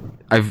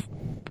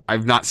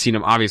not seen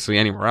them obviously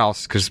anywhere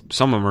else because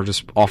some of them are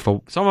just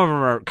some of them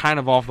are kind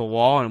of off the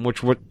wall, and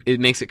what it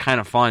makes it kind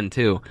of fun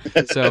too.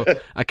 So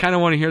I kind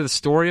of want to hear the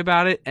story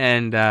about it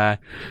and kind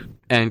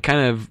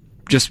of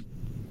just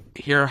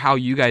hear how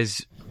you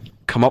guys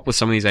come up with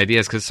some of these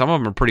ideas because some of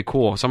them are pretty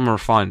cool, some of them are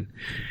fun.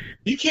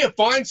 You can't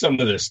find some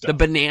of this stuff. The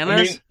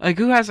bananas?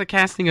 Who has a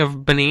casting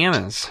of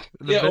bananas?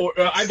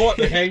 I bought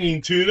the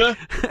hanging tuna.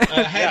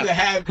 I had to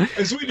have,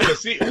 because we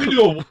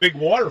do a big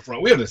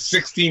waterfront. We have a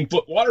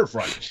 16-foot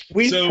waterfront.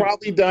 We've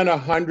probably done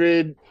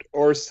 100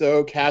 or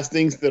so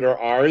castings that are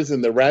ours,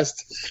 and the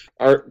rest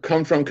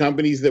come from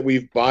companies that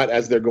we've bought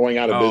as they're going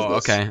out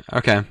of business.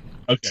 Okay.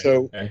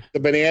 So the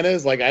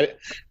bananas,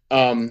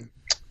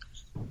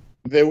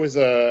 there was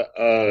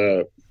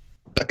a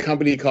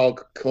company called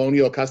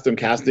Colonial Custom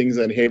Castings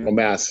in Haverhill,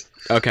 Mass.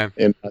 Okay.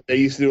 And they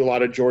used to do a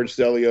lot of George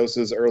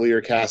Stelios's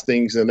earlier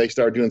castings, and they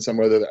started doing some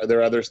of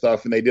their other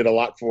stuff, and they did a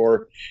lot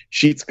for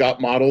Sheet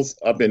Scott Models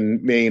up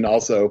in Maine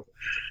also.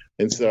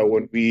 And so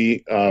when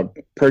we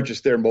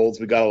purchased their molds,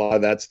 we got a lot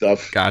of that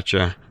stuff.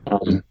 Gotcha.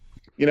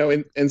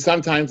 And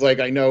sometimes,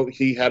 I know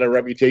he had a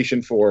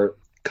reputation for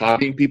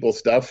copying people's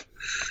stuff.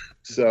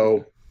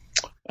 So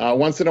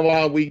once in a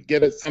while, we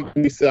get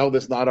something we sell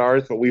that's not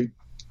ours, but we've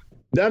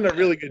done a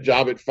really good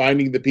job at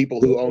finding the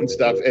people who own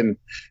stuff and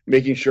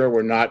making sure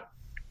we're not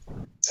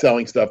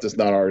selling stuff that's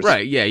not ours.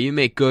 Right. Yeah. You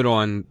make good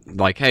on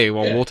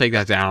we'll take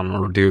that down,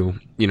 or do,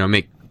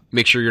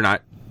 make sure you're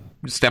not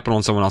stepping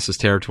on someone else's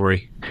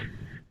territory.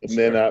 And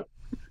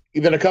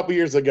then a couple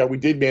years ago, we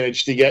did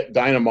manage to get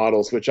Dyna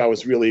Models, which I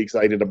was really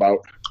excited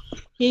about.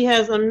 He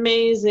has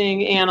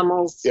amazing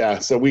animals. Yeah.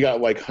 So we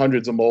got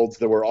hundreds of molds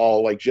that were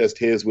all just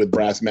his with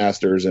brass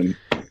masters. And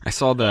I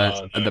saw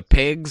the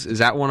pigs. Is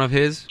that one of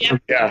his?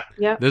 Yeah.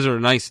 Those are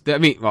nice. They're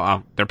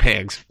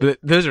pigs. But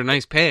those are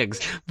nice pigs.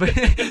 But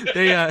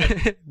they're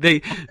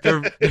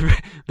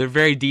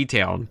very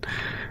detailed.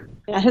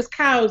 Yeah, his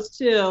cows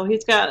too.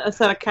 He's got a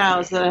set of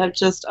cows that have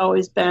just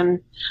always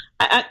been.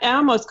 I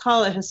almost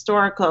call it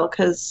historical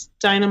because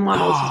Dyna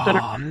Models has been.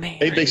 Oh man!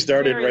 They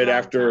started right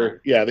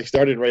after. Yeah, they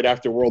started right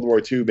after World War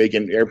II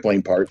making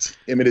airplane parts.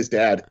 Him and his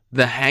dad.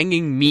 The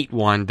hanging meat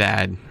one,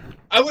 Dad.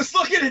 I was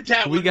looking at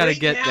that. We got to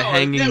get the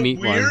hanging meat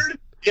one.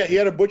 Yeah, he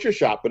had a butcher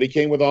shop, but he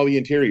came with all the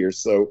interiors.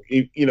 So,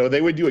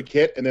 they would do a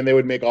kit, and then they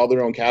would make all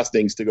their own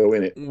castings to go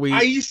in it.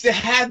 I used to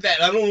have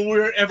that. I don't know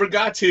where it ever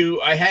got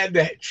to. I had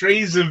the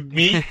trays of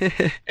meat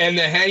and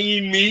the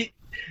hanging meat.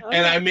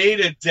 And I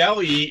made a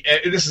deli.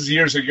 This is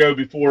years ago,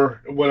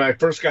 before when I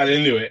first got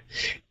into it,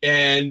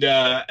 and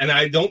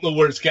I don't know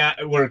where it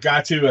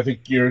got to. I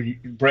think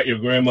Brett, your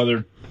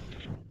grandmother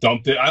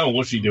dumped it. I don't know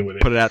what she did with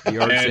it. Put it at the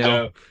yard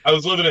sale. I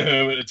was living at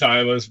home at the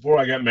time. It was before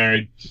I got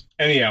married.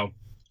 Anyhow,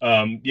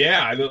 I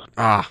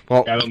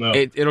don't know.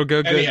 It'll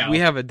go good. Anyhow. We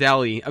have a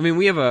deli. I mean,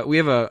 we have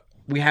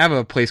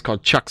a place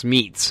called Chuck's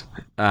Meats.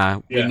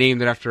 We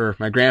named it after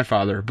my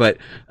grandfather, but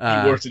he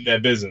worked in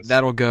that business.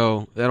 That'll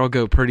go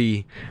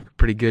pretty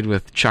good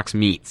with Chuck's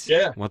Meats.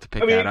 Yeah, we'll have to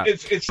pick that up.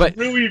 It's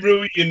really,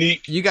 really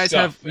unique. You guys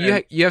stuff,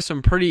 you have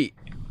some pretty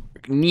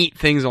neat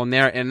things on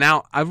there, and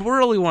now I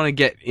really want to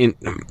get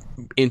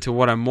into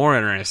what I'm more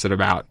interested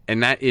about,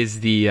 and that is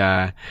the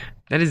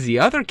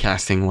other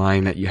casting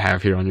line that you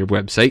have here on your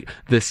website,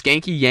 the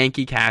Skanky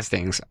Yankee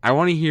Castings. I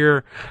want to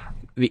hear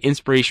the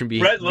inspiration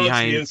Brett loves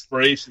behind the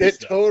inspiration.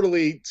 It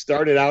totally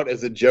started out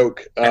as a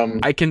joke. We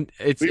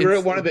were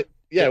at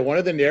one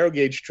of the narrow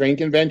gauge train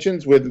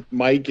conventions with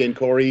Mike and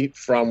Corey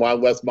from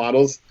Wild West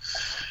Models,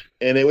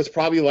 and it was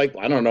probably like,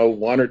 I don't know,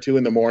 1 or 2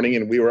 in the morning,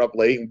 and we were up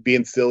late and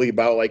being silly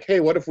about like, hey,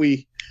 what if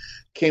we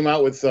came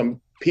out with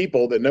some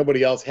people that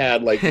nobody else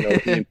had, like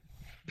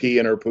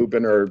peeing or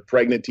pooping or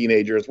pregnant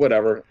teenagers,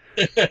 whatever.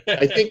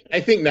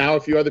 I think now a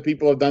few other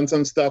people have done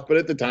some stuff, but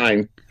at the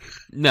time,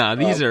 no,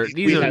 these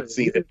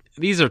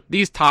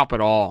top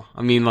it all.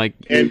 I mean, like,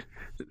 and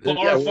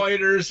bar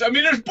fighters. I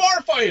mean, there's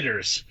bar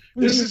fighters.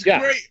 This is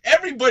great.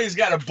 Everybody's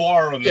got a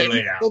bar on their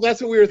layout. Well,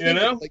 that's what we were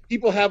thinking. Like,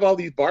 people have all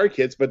these bar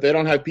kits, but they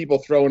don't have people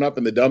throwing up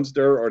in the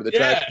dumpster or the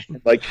trash.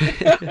 Like,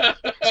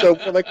 so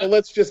we're like, well,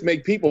 let's just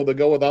make people to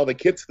go with all the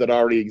kits that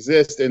already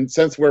exist. And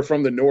since we're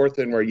from the North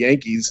and we're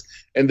Yankees,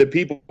 and the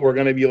people were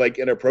going to be like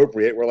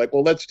inappropriate, we're like,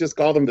 well, let's just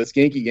call them the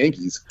Skanky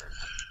Yankees.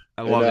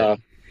 I love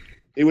it.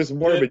 It was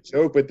more of a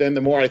joke, but then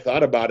the more I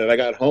thought about it, I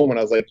got home and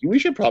I was like, we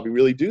should probably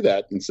really do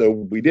that. And so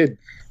we did.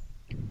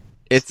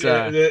 It's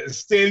the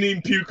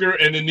standing puker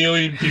and a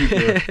kneeling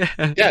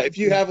puker. Yeah, if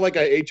you have like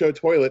a HO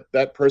toilet,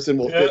 that person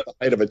will fit the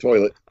height of a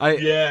toilet.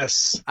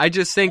 Yes. I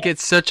just think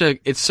it's such a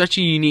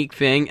unique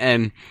thing,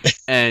 and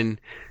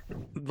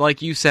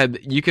like you said,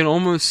 you can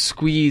almost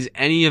squeeze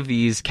any of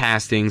these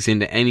castings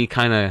into any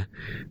kind of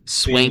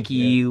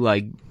swanky,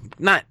 like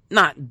not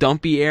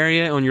dumpy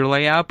area on your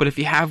layout. But if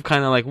you have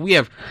kind of like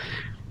we've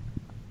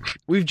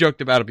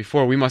joked about it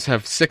before, we must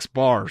have 6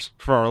 bars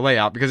for our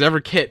layout because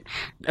every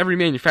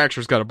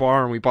manufacturer's got a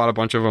bar, and we bought a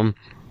bunch of them.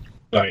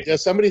 Right. Yeah,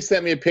 somebody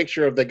sent me a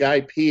picture of the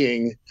guy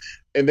peeing,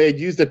 and they had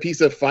used a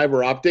piece of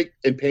fiber optic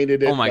and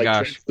painted it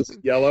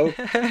translucent yellow.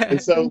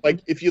 And so, like,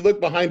 if you look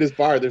behind his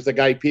bar, there's a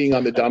guy peeing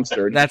on the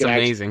dumpster. And that's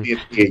amazing. You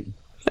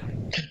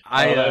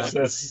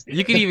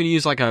could even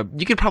use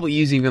you could probably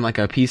use even like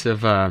a piece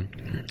of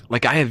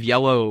like, I have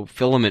yellow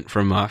filament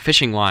from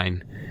fishing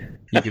line.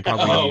 You could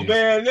probably use.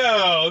 Man,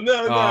 no,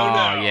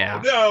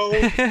 yeah.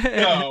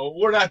 no,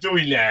 we're not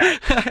doing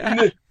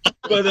that.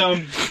 But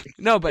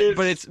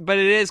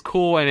it is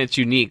cool and it's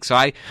unique. So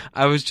I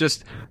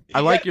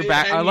like your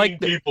back. I like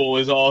people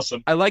is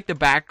awesome. I like the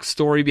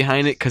backstory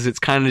behind it because it's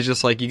kind of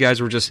just like you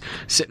guys were just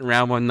sitting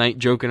around one night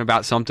joking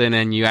about something,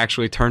 and you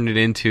actually turned it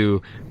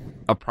into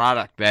a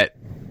product that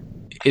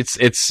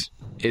it's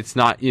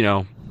not,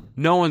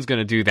 no one's going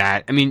to do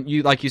that. I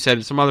mean, like you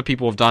said, some other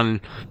people have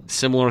done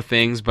similar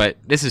things, but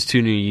this is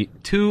too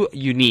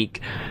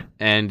unique,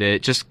 and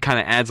it just kind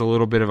of adds a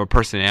little bit of a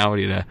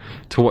personality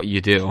to what you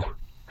do.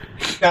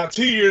 Now,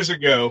 2 years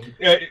ago,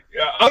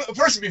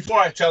 first, before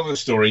I tell this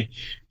story,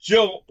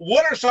 Jill,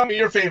 what are some of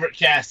your favorite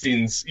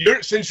castings?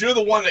 Since you're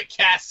the one that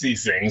casts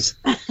these things.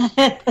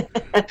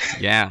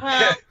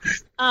 Yeah.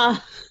 I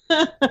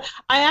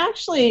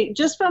actually,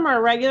 just from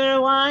our regular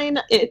line,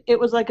 it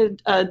was like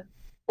a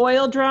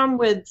oil drum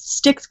with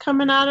sticks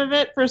coming out of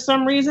it for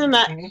some reason.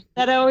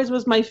 That always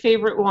was my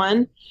favorite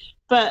one.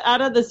 But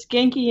out of the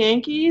Skanky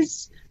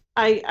Yankees,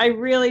 I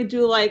really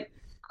do like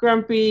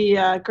Grumpy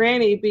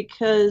Granny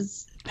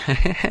because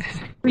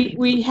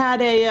we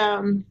had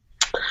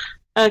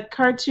a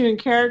cartoon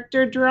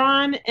character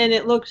drawn, and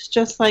it looks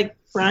just like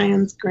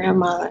Brian's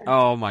grandmother.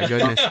 Oh my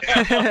goodness.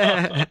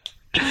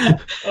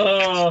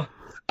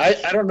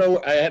 I don't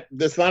know.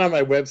 It's not on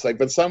my website,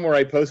 but somewhere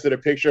I posted a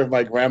picture of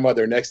my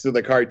grandmother next to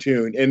the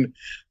cartoon. And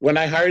when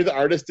I hired the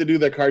artist to do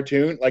the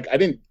cartoon, like, I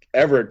didn't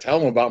ever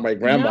tell him about my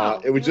grandma.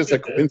 No. It was just a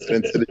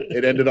coincidence that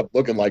it ended up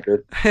looking like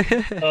her.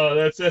 Oh,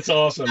 that's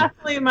awesome.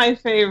 Definitely my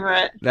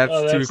favorite.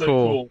 That's too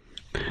cool.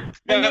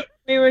 And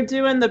we were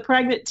doing the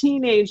pregnant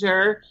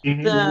teenager.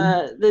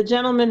 Mm-hmm. The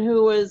gentleman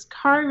who was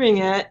carving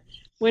it,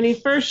 when he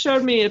first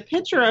showed me a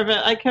picture of it,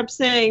 I kept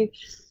saying,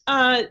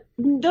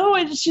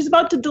 no, she's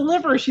about to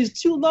deliver. She's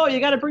too low. You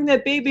got to bring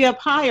that baby up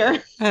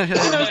higher. We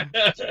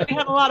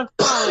had a lot of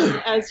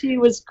fun as he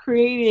was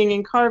creating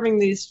and carving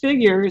these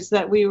figures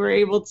that we were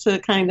able to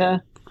kind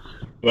of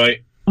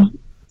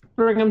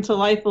bring them to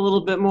life a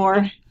little bit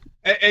more.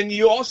 And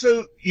you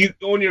also,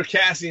 on your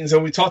castings,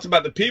 and we talked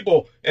about the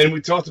people and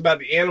we talked about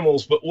the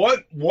animals, but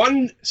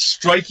one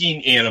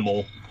striking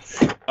animal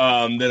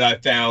that I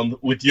found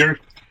with your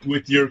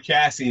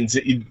castings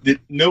that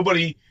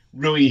nobody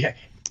really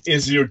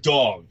is your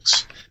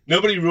dogs.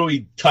 Nobody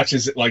really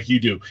touches it like you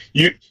do.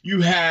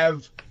 You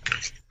have,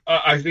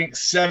 I think,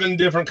 7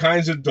 different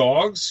kinds of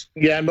dogs.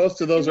 Yeah, and most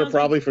of those are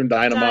probably from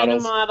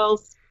Dynamodels.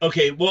 Dynamodels.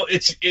 Okay, well,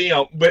 it's,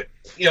 but,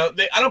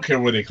 I don't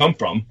care where they come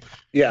from.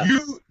 Yeah.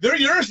 They're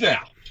yours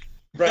now.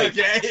 Right.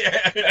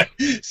 Okay.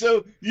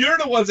 So you're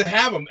the ones that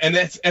have them, and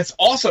that's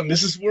awesome.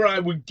 This is where I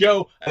would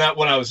go. And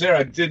when I was there,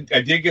 I did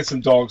get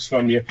some dogs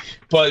from you,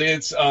 but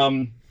it's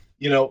all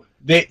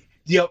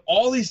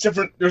these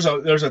different. There's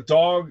a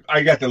dog.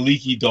 I got the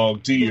leaky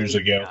dog 2 years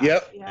ago.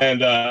 Yep.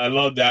 And I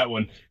love that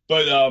one.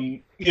 But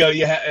and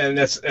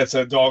that's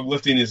a dog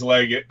lifting his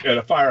leg at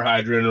a fire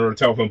hydrant or a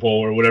telephone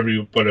pole or whatever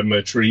you put him in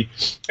a tree.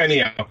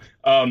 Anyhow,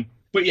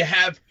 but you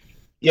have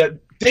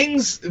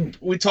things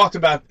we talked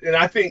about, and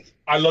I think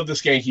I love the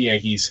Skanky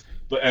Yankees,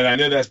 and I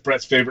know that's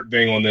Brett's favorite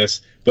thing on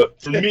this,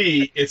 but for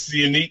me, it's the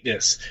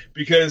uniqueness,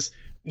 because,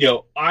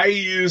 I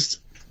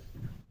used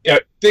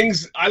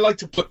things I like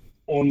to put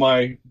on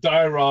my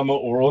diorama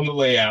or on the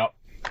layout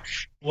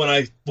when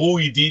I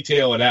fully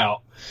detail it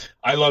out.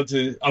 I'm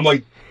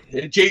like,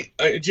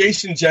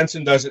 Jason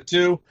Jensen does it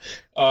too.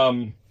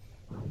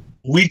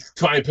 We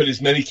try and put as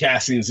many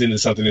castings into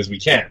something as we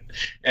can,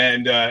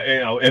 and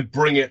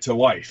bring it to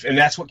life, and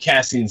that's what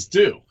castings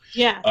do.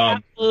 Yeah,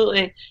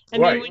 absolutely. I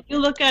mean, when you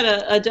look at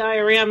a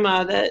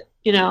diorama that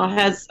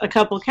has a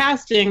couple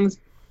castings,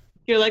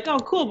 you're like, oh,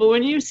 cool. But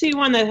when you see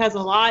one that has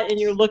a lot, and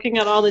you're looking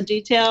at all the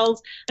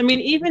details, I mean,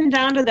 even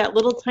down to that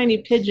little tiny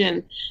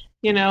pigeon,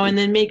 and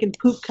then making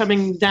poop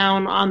coming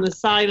down on the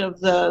side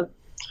of the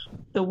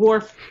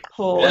wharf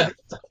pole,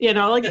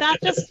 like that,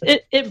 just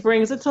it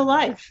brings it to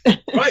life.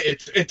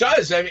 Right, it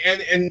does. I mean,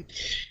 and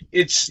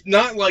it's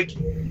not like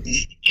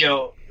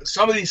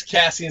some of these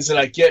castings that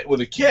I get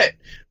with a kit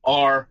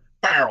are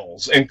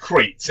barrels and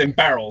crates and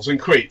barrels and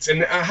crates,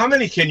 and how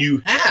many can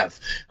you have?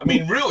 I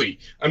mean, really,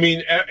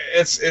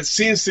 it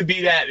seems to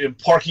be that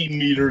parking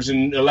meters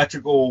and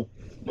electrical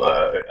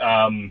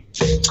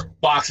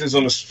boxes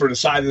for the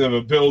sides of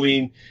a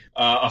building,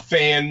 a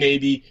fan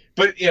maybe,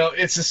 but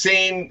it's the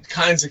same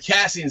kinds of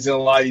castings in a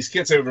lot of these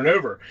kits over and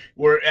over.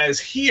 Whereas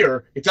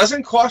here, it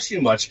doesn't cost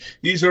you much.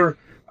 These are,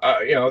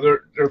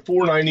 they're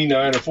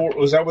 $4.99 or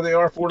was that what they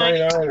are?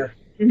 $4.99 or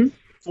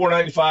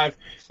 $4.95?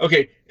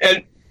 Okay,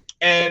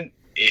 and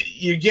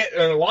you get,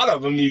 and a lot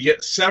of them, you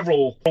get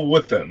several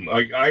with them.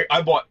 Like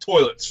I bought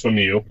toilets from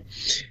you,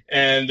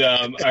 and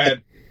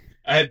I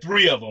had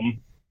 3 of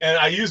them. And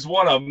I used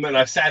one of them, and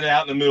I sat it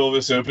out in the middle of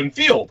this open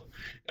field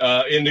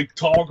in the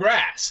tall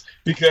grass,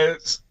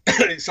 because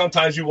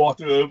sometimes you walk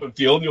through an open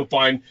field and you'll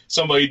find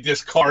somebody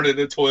discarded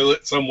a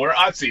toilet somewhere.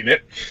 I've seen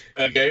it,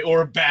 okay,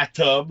 or a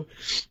bathtub,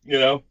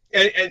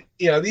 And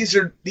these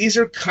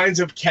are kinds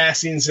of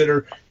castings that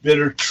are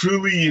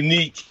truly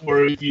unique.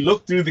 Where if you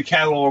look through the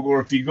catalog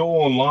or if you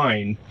go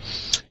online,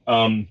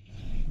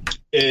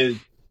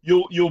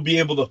 you'll be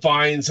able to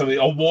find something,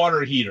 a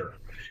water heater.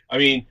 I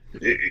mean,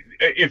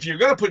 if you're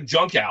going to put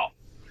junk out,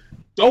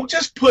 don't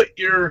just put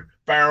your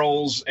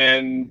barrels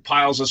and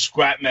piles of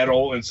scrap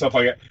metal and stuff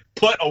like that.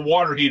 Put a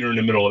water heater in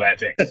the middle of that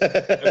thing,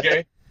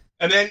 okay?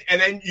 and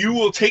then you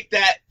will take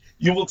that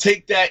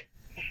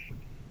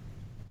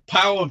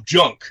pile of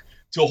junk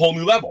to a whole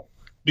new level,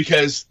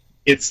 because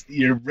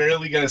you're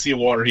rarely going to see a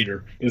water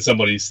heater in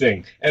somebody's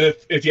thing. And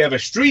if you have a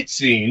street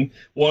scene,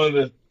 I'm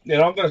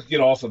going to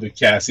get off of the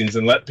castings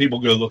and let people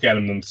go look at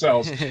them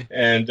themselves,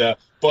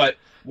 but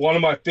one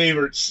of my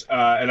favorites,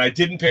 and I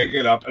didn't pick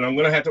it up, and I'm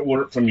going to have to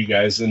order it from you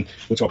guys, and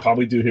which I'll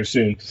probably do here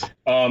soon,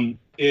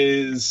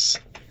 is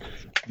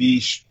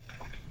the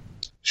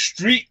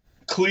street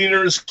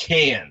cleaners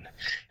can.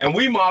 And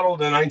we modeled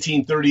the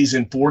 1930s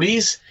and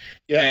 40s,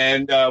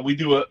 and we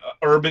do a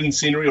urban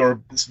scenery or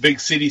big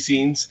city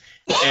scenes,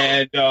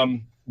 and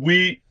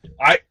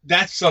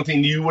that's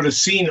something you would have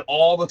seen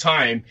all the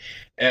time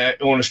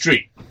on the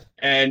street,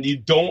 and you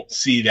don't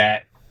see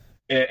that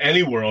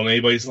anywhere on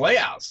anybody's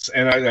layouts.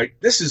 And I like,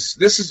 this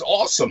is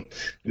awesome.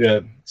 Yeah.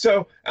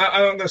 So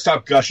I'm going to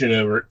stop gushing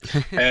over it,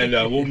 and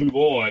we'll move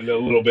on a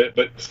little bit.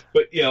 But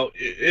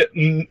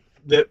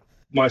that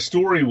my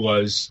story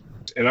was,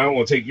 and I don't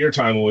want to take your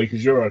time away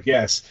because you're our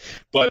guest,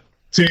 but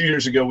 2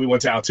 years ago we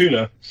went to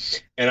Altoona,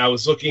 and I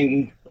was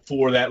looking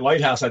for that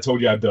lighthouse I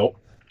told you I built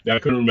that I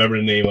couldn't remember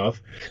the name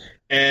of,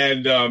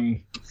 and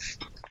I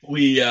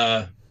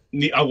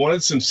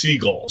wanted some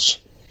seagulls.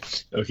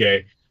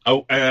 Okay.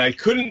 And I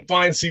couldn't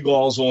find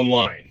seagulls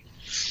online,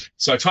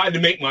 so I tried to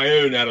make my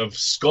own out of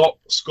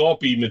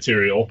Sculpey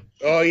material.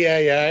 Oh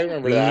yeah, I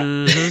remember that.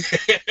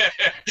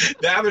 Mm-hmm.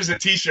 Now there's a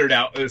T-shirt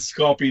out that's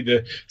Sculpey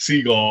the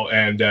seagull,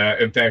 and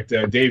in fact,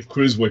 Dave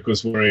Cruzwick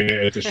was wearing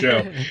it at the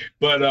show.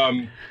 But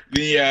and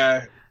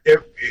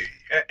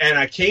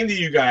I came to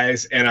you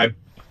guys, and I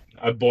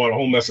bought a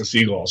whole mess of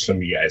seagulls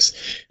from you guys,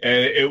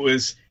 and it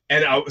was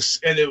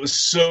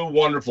so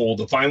wonderful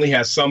to finally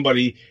have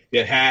somebody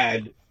that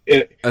had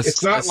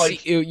It's not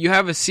like you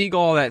have a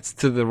seagull that's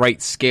to the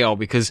right scale,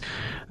 because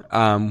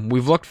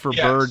we've looked for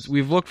birds.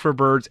 We've looked for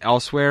birds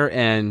elsewhere,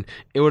 and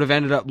it would have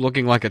ended up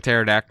looking like a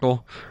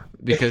pterodactyl,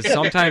 because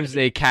sometimes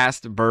they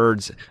cast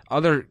birds.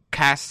 Other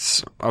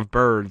casts of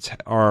birds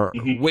are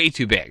way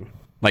too big.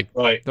 Like,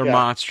 they're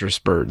monstrous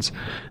birds.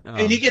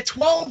 And you get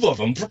 12 of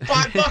them for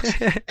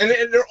 $5. and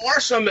there are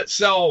some that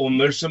sell them.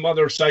 There's some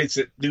other sites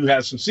that do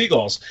have some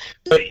seagulls.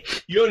 But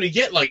you only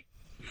get like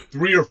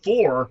 3 or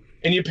 4,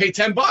 and you pay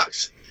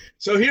 $10.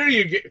 So here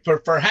you get,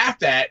 for half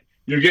that,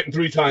 you're getting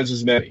 3 times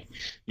as many,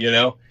 you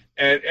know?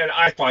 And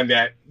I find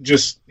that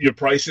just your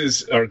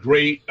prices are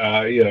great.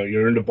 You know,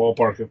 you're in the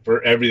ballpark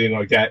for everything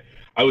like that.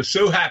 I was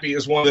so happy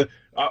as one of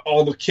the,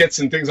 all the kits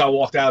and things I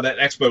walked out of that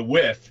expo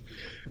with.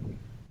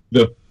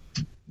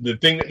 The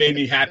thing that made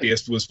me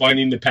happiest was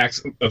finding the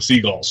packs of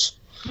seagulls.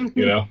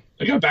 You know,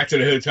 I got back to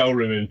the hotel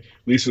room and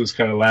Lisa was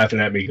kind of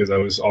laughing at me because I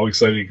was all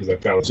excited because I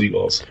found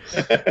seagulls.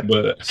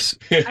 But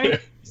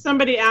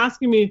somebody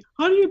asking me,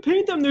 "How do you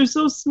paint them? They're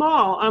so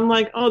small." I'm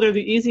like, "Oh, they're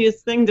the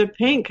easiest thing to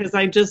paint because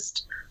I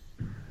just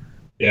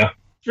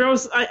throw.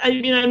 I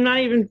mean, I'm not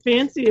even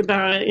fancy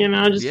about it. You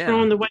know, just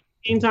throwing the white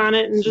paint on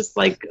it and just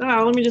like,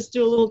 oh, let me just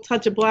do a little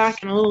touch of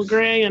black and a little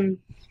gray and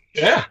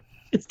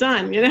it's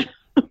done. You know."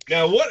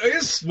 Now, what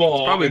is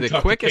small? It's probably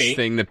the quickest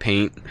thing to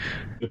paint.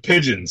 The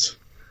pigeons.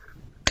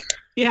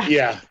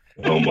 Yeah.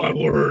 Oh my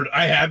word!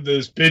 I have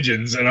those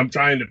pigeons, and I'm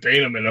trying to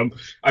paint them, and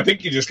I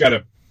think you just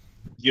gotta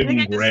give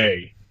them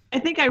gray. I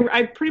think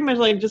I pretty much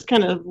like just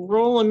kind of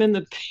roll them in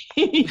the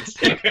paint.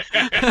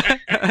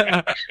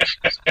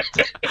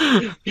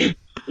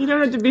 You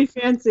don't have to be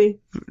fancy.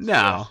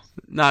 No,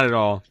 not at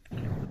all.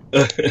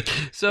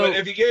 So, but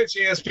if you get a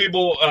chance,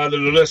 people that are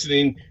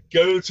listening,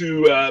 go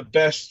to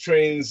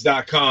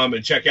besttrains.com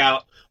and check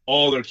out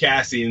all their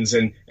castings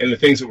and the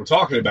things that we're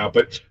talking about.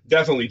 But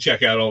definitely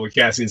check out all the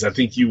castings. I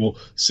think you will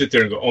sit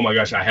there and go, "Oh my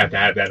gosh, I have to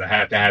have that! I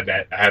have to have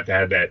that! I have to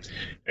have that!"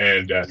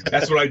 And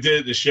that's what I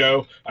did at the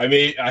show. I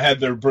had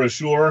their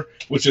brochure,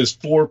 which is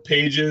 4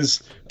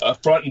 pages,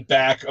 front and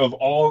back, of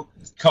all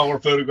color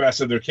photographs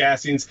of their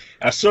castings.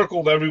 I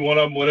circled every one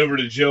of them, went over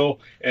to Jill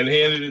and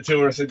handed it to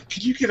her. I said,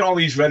 "Could you get all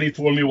these ready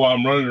for me while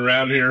I'm running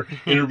around here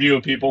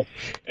interviewing people?"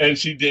 And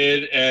she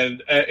did,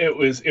 and it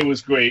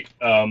was great.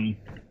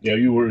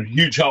 You were a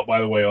huge help,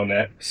 by the way, on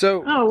that.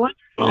 So, wonderful.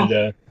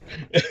 And,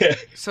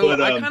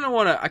 but, I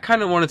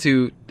kind of wanted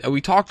to.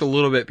 We talked a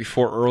little bit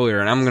before earlier,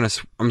 and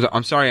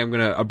I'm sorry, I'm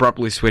gonna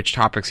abruptly switch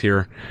topics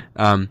here.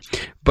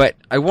 But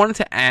I wanted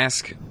to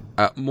ask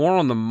more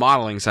on the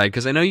modeling side,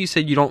 because I know you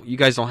said you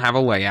guys don't have a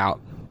layout,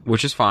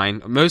 which is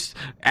fine.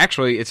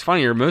 Actually, it's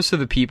funnier. Most of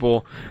the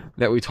people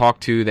that we talk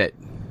to that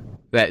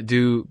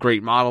do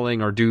great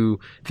modeling or do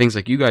things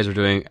like you guys are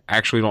doing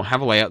actually don't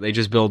have a layout. They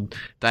just build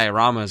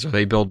dioramas or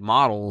they build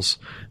models,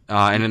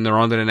 and then they're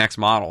on to the next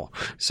model.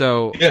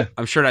 So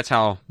I'm sure that's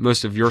how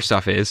most of your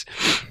stuff is.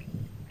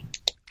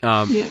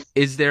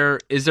 Is there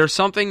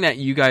something that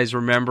you guys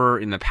remember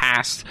in the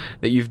past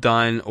that you've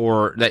done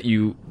or that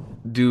you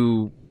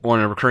do on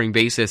a recurring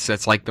basis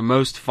that's like the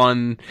most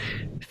fun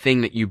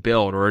thing that you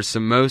build, or is the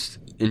most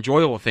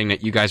enjoyable thing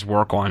that you guys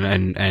work on?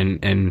 And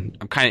I'm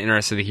kind of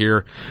interested to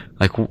hear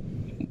like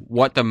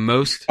what the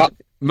most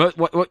what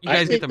you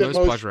guys get the most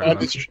pleasure out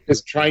of.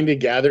 Is trying to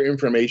gather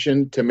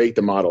information to make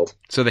the model.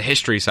 So the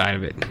history side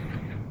of it.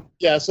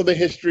 Yeah, so the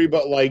history,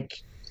 but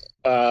like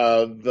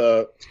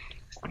the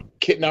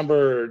kit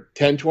number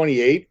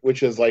 1028,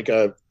 which is like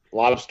a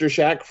lobster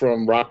shack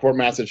from Rockport,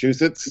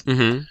 Massachusetts.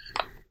 Mm-hmm.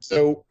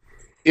 So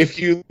if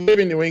you live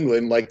in New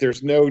England, like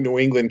there's no New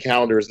England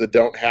calendars that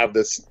don't have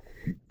this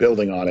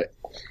building on it.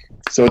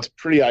 So it's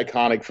pretty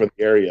iconic for the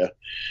area.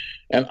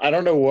 And I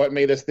don't know what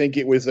made us think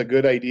it was a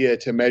good idea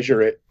to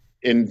measure it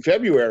in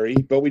February,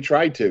 but we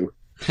tried to.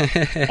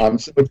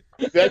 So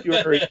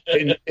February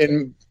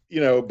in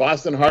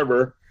Boston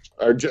Harbor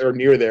or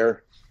near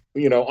there,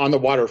 on the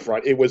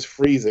waterfront, it was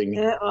freezing.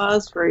 It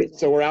was freezing.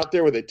 So we're out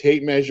there with a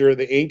tape measure.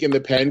 The ink in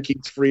the pen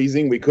keeps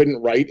freezing. We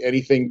couldn't write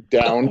anything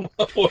down.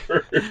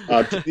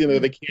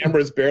 The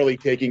camera's barely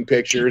taking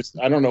pictures.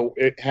 I don't know.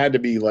 It had to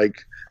be like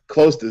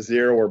close to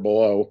 0 or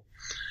below.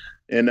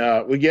 And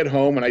we get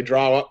home and I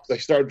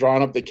start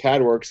drawing up the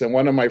CAD works, and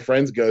one of my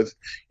friends goes,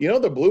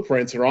 the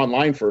blueprints are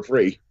online for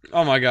free.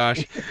 Oh my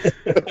gosh.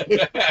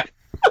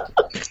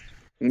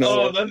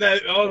 No.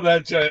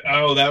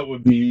 That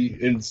would be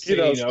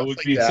insane. I would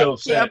be so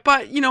upset. Yeah,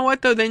 but you know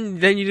what though? Then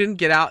you didn't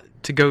get out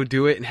to go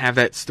do it and have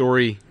that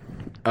story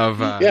of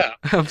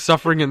of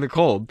suffering in the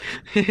cold.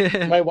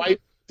 My wife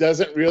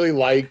doesn't really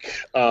like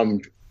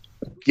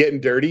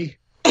getting dirty.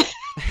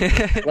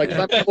 Like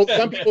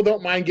some people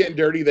don't mind getting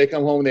dirty. They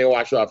come home and they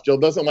wash off. Jill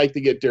doesn't like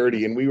to get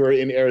dirty, and we were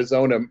in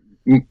Arizona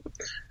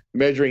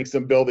measuring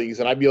some buildings,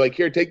 and I'd be like,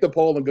 "Here, take the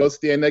pole and go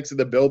stand next to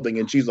the building,"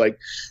 and she's like,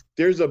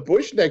 there's a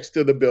bush next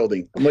to the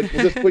building. I'm like,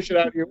 well, just push it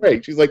out of your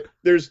way. She's like,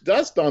 there's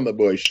dust on the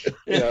bush.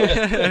 You know?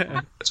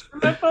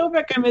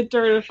 Germophobic, I'm a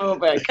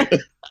dirtophobic.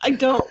 I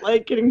don't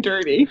like getting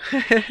dirty.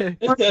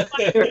 Or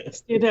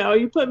spiders, you know,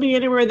 you put me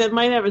anywhere that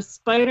might have a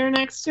spider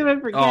next to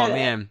it, forget it.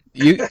 Man,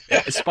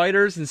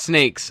 spiders and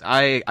snakes.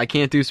 I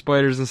can't do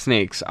spiders and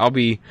snakes. I'll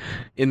be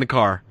in the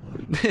car.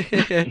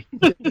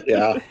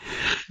 Yeah.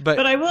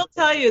 But I will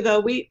tell you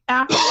though,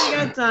 after we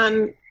got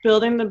done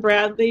building the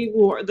Bradley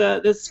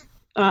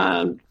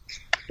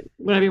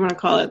whatever you want to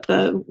call it,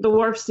 the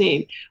wharf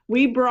scene,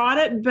 we brought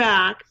it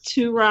back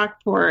to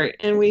Rockport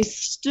and we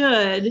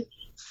stood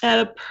at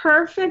a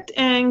perfect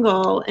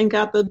angle and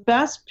got the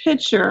best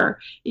picture.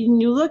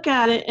 And you look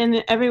at it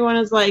and everyone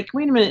is like,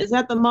 wait a minute, is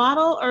that the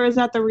model or is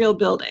that the real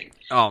building?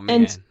 oh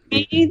man, And to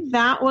me,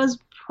 that was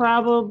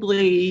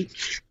probably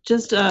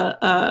just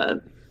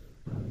a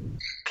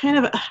kind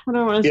of, what do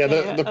I want to Yeah,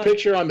 say? the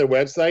picture on the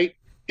website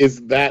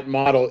is that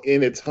model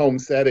in its home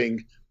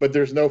setting, but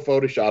there's no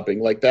photoshopping.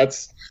 Like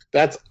that's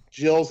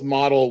Jill's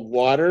model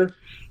water,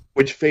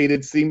 which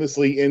faded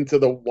seamlessly into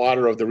the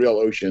water of the real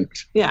ocean.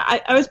 Yeah,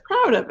 I was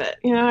proud of it.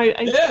 You know,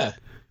 Yeah.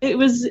 it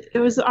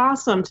was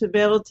awesome to be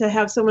able to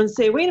have someone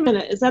say, wait a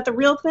minute, is that the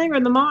real thing or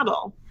the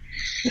model?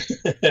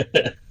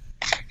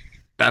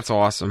 that's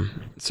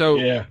awesome. So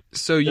Yeah.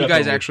 So you guys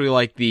Definitely. actually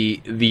like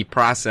the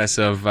process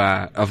of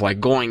like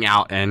going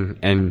out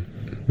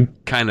and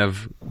kind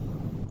of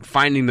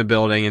finding the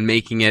building and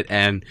making it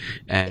and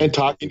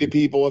talking to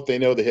people if they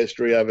know the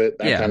history of it,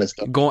 that kind of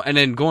stuff.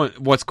 Going.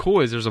 What's cool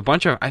is there's a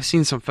bunch of, I've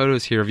seen some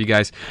photos here of you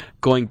guys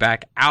going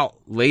back out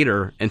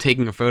later and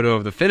taking a photo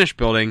of the finished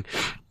building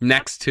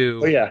next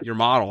to your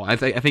model. I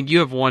think you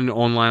have one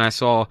online I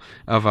saw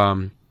of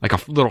like a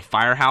little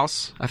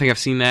firehouse. I think I've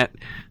seen that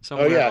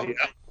somewhere. Oh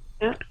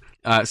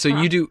yeah. So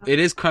you do. It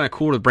is kind of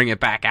cool to bring it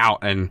back out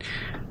and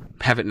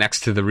have it next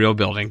to the real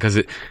building because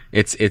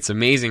it's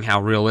amazing how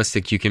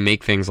realistic you can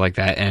make things like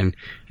that, and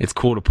it's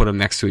cool to put them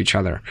next to each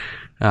other.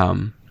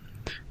 And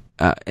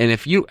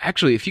if you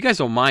guys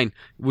don't mind,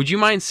 would you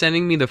mind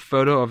sending me the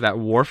photo of that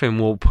wharf and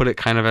we'll put it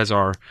kind of as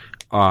our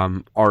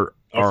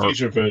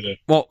feature photo.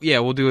 Well, yeah,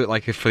 we'll do it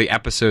like for the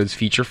episode's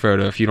feature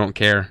photo if you don't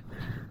care.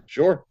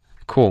 Sure.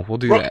 Cool, we'll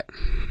do that.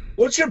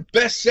 What's your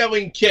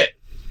best-selling kit?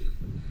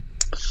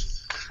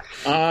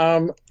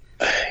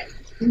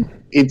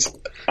 It's,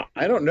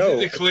 I don't know.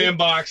 The clam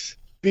box.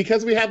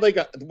 Because we had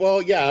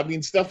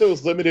stuff that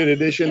was limited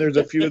edition. There's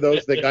a few of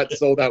those that got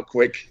sold out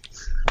quick.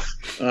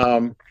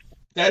 That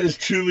is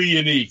truly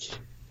unique.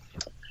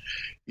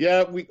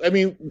 Yeah,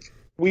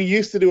 we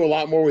used to do a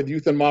lot more with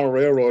Youth and Model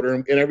Railroader,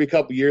 and every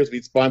couple of years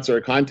we'd sponsor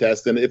a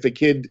contest. And if the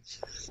kid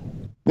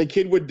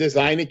would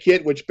design a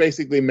kit, which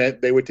basically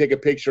meant they would take a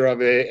picture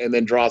of it and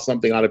then draw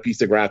something on a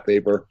piece of graph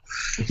paper.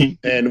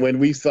 And when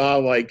we saw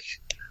like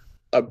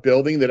a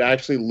building that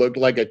actually looked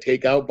like a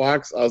takeout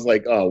box, I was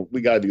like, oh, we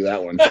got to do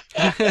that one.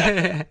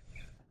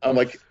 I'm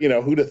like,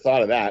 who'd have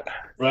thought of that?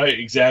 Right,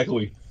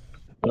 exactly.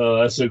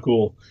 Oh, that's so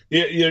cool.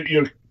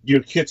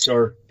 Your kits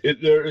are,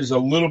 there is a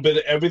little bit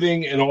of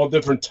everything in all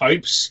different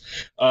types.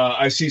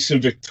 I see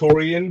some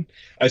Victorian.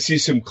 I see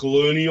some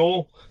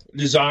colonial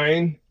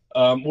design.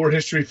 We're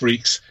history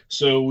freaks,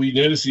 so we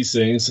notice these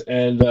things.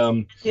 And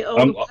the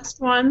oldest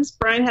ones,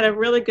 Brian had a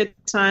really good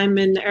time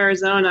in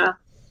Arizona,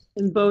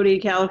 in Bodie,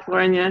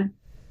 California.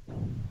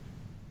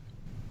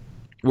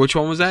 Which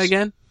one was that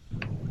again?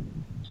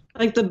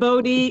 Like the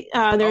Bodie,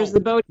 there's the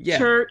Bodie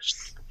Church,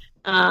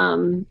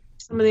 some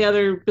of the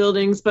other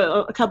buildings,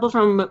 but a couple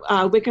from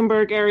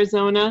Wickenburg,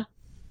 Arizona.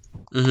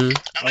 Mm-hmm.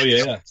 Oh,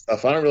 yeah.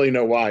 Stuff. I don't really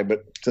know why,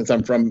 but since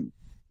I'm from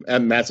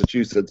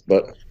Massachusetts,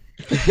 but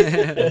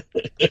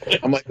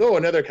I'm like, oh,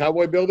 another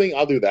cowboy building?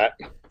 I'll do that.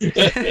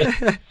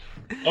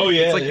 Oh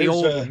yeah, it's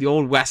like the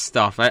old West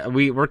stuff.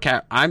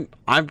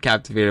 I'm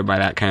captivated by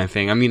that kind of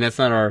thing. I mean, it's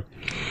not our.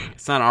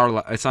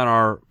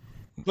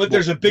 But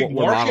there's a big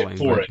market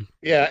for it.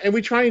 Yeah, and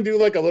we try and do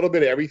like a little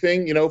bit of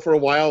everything. For a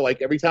while,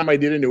 like every time I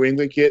did a New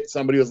England kit,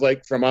 somebody was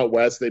like from out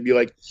west. They'd be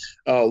like,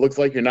 "Oh, looks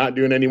like you're not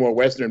doing any more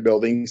Western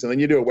buildings." And then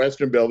you do a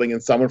Western building,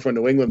 and someone from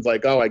New England's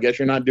like, "Oh, I guess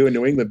you're not doing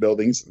New England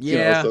buildings."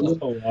 Yeah.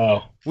 Oh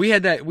wow. We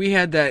had that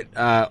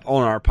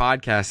on our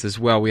podcast as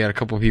well. We had a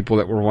couple of people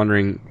that were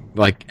wondering,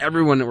 like,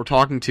 everyone that we're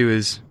talking to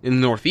is in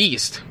the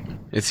Northeast,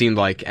 it seemed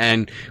like,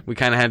 and we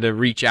kind of had to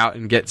reach out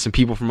and get some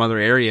people from other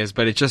areas.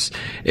 But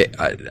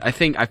I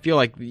feel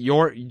like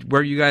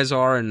where you guys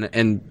are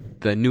and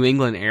the New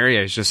England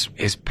area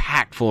is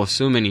packed full of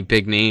so many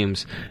big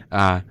names.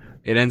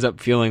 It ends up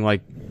feeling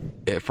like,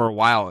 for a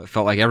while, it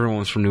felt like everyone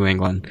was from New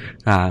England.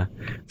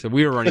 So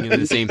we were running into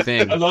the same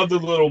thing. I love the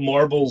little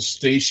marble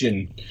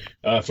station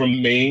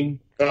from Maine.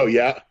 Oh,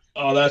 yeah.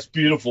 Oh, that's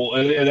beautiful.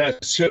 And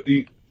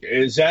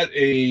is that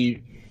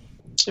a...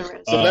 So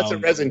that's a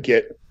resin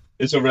kit.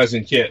 It's a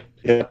resin kit.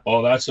 Yeah.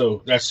 Oh, that's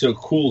so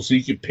cool. So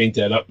you could paint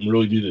that up and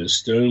really do the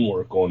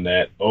stonework on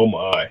that. Oh,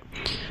 my.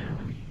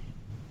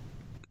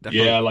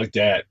 Definitely. Yeah, I like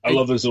that. I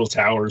love those little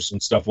towers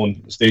and stuff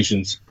on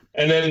stations.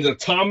 And then the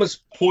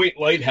Thomas Point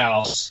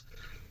Lighthouse.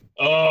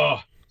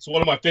 It's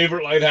one of my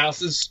favorite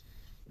lighthouses.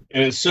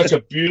 and it's such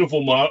a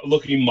beautiful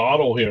looking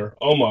model here.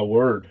 Oh my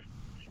word!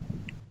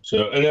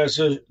 So, and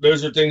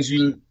those are things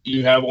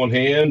you have on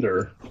hand,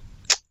 or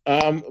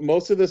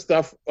most of the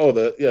stuff.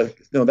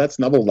 That's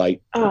Novel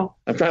Light. Oh,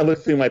 I'm trying to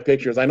look through my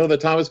pictures. I know the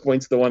Thomas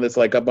Point's the one that's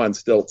like up on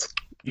stilts.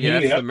 Yeah,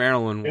 that's the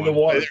Maryland in one. the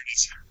water.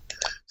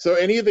 So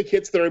any of the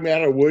kits that are made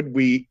out of wood,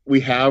 we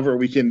have or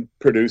we can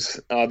produce.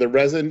 The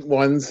resin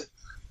ones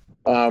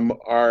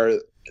are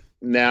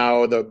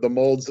now the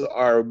molds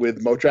are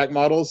with Motrac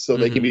models, so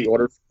they can be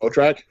ordered from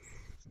Motrac.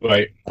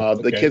 Right.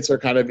 The kits are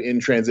kind of in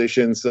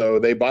transition, so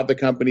they bought the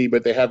company,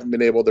 but they haven't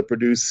been able to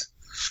produce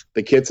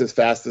the kits as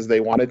fast as they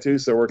wanted to.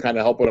 So we're kind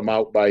of helping them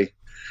out by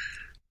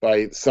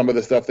some of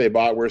the stuff they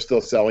bought. We're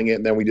still selling it,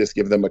 and then we just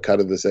give them a cut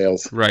of the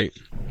sales. Right.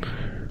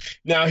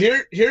 Now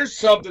here's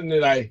something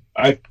that I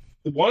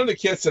one of the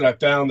kits that I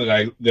found that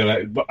I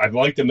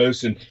like the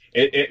most, and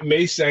it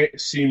may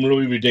seem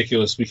really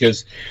ridiculous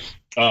because,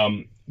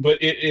 but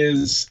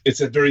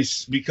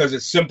it's because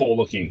it's simple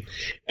looking,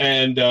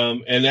 and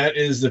that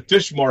is the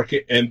fish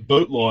market and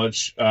boat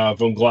launch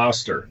from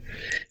Gloucester,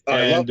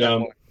 I love that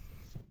one.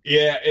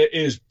 Yeah, it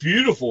is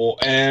beautiful,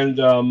 and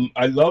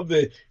I love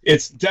that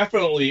it's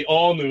definitely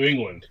all New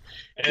England.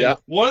 And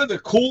one of the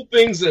cool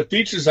things, the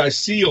features I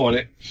see on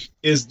it,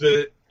 is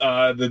the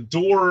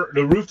door,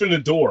 the roof in the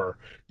door,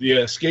 the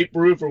escape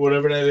roof or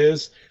whatever that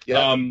is.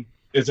 Yeah.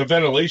 It's a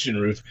ventilation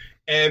roof,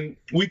 and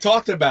we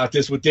talked about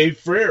this with Dave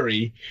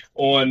Frary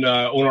on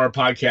our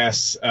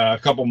podcast a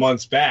couple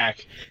months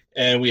back,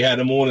 and we had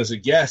him on as a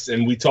guest,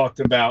 and we talked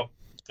about.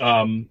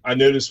 I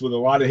noticed with a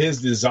lot of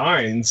his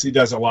designs, he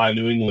does a lot of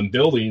New England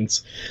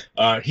buildings.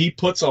 He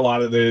puts a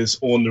lot of those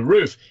on the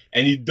roof,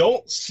 and you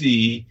don't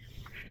see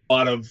a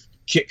lot of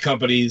kit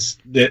companies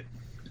that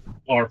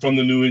are from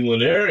the New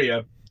England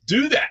area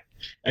do that,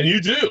 and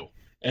you do,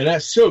 and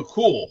that's so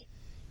cool.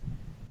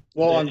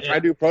 Well, I'm trying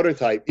to do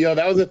prototype.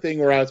 That was a thing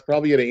where I was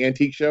probably at an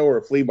antique show or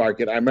a flea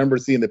market. I remember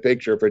seeing the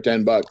picture for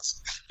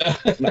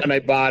 $10, and I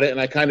bought it,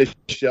 and I kind of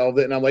shelved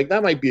it, and I'm like,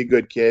 that might be a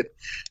good kit.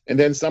 And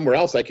then somewhere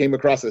else, I came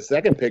across a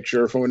second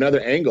picture from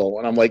another angle,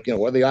 and I'm like,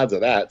 what are the odds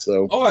of that?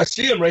 So, I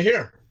see him right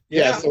here.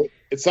 Yeah. So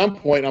at some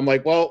point, I'm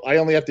like, well, I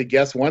only have to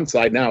guess one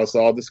side now,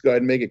 so I'll just go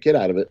ahead and make a kit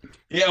out of it.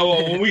 Yeah.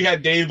 Well, when we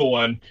had Dave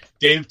on,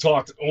 Dave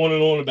talked on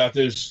and on about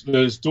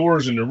those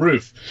doors in the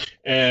roof,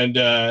 and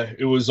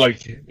it was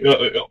like,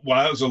 that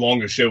was the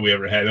longest show we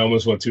ever had. It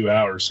almost went 2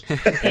 hours,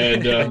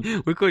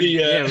 and we could.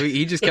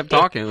 He just kept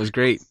talking. It was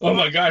great. Oh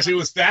my gosh, it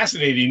was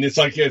fascinating. It's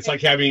like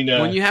having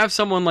when you have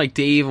someone like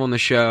Dave on the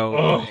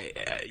show,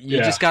 you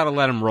just got to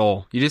let him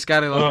roll. You just got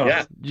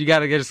to you got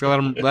to just let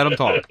him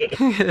talk.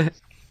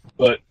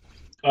 But.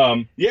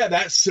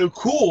 That's so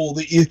cool.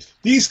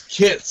 These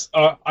kits,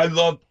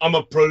 I'm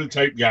a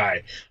prototype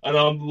guy, and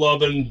I'm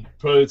loving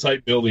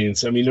prototype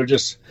buildings. I mean, they're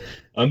just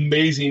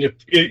amazing.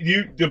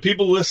 The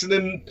people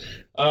listening,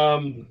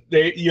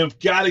 you've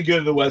got to go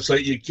to the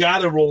website. You got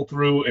to roll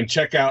through and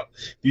check out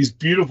these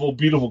beautiful,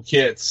 beautiful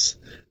kits.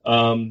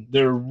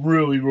 They're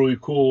really, really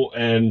cool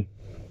and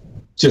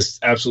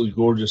just absolutely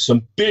gorgeous.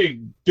 Some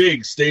big,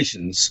 big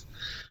stations.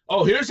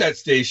 Oh, here's that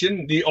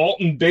station, the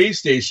Alton Bay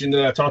station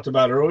that I talked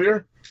about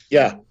earlier.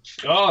 Yeah.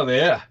 Oh,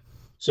 yeah.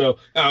 So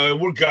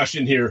we're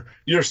gushing here.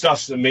 Your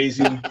stuff's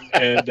amazing,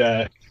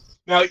 and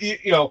now you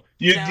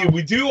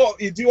do all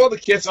the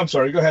kits. I'm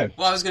sorry. Go ahead.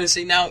 Well, I was going to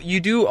say now you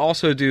do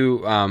also do.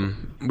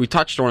 We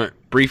touched on it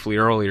briefly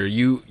earlier.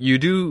 You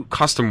do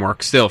custom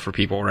work still for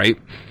people, right?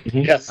 Mm-hmm.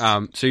 Yes.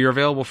 So you're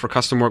available for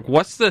custom work.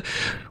 What's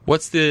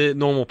the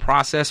normal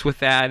process with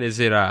that? Is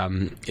it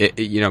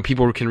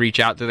people can reach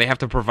out? Do they have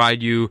to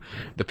provide you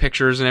the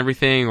pictures and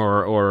everything,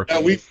 or?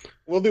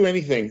 We'll do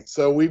anything.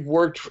 So we've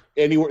worked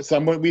anywhere.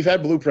 We've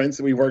had blueprints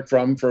that we worked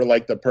from for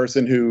like the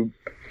person who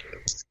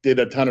did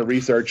a ton of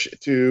research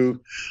to.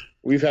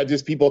 We've had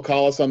just people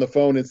call us on the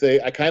phone and say,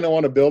 I kind of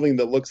want a building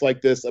that looks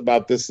like this,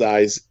 about this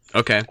size.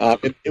 Okay.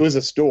 It was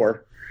a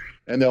store,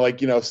 and they're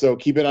like, so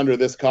keep it under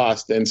this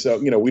cost. And so,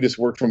 we just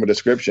worked from a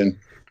description.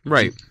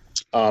 Right.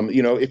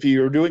 If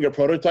you're doing a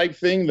prototype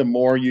thing, the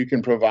more you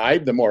can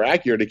provide, the more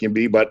accurate it can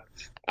be. But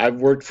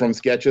I've worked from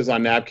sketches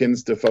on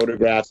napkins to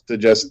photographs to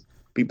just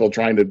people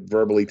trying to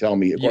verbally tell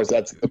me. Of course,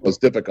 that's the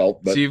most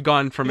difficult. But. So you've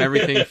gone from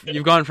everything.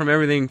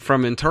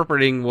 From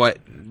interpreting what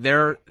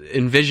they're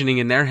envisioning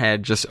in their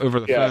head just over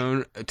the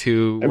phone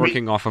to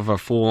working off of a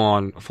full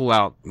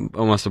out,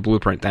 almost a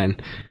blueprint. Then.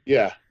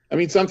 Yeah.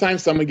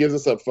 Sometimes someone gives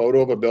us a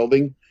photo of a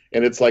building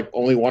and it's like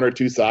only one or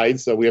two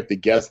sides, so we have to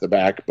guess the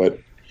back. But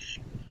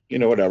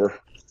whatever.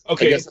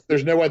 Okay. I guess if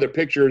there's no other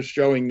pictures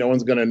showing, no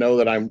one's going to know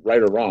that I'm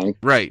right or wrong.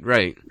 Right.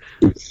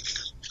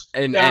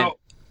 And now.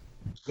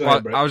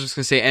 Well, I was just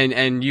going to say,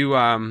 and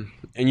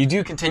you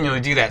do continually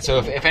do that. So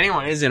if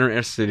anyone is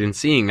interested in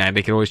seeing that,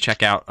 they can always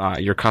check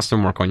out your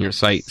custom work on your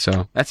site.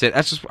 So that's it.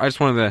 I just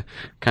wanted to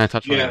kind of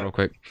touch on that real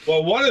quick.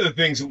 Well, one of the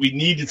things that we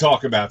need to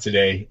talk about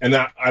today, and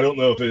I don't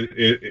know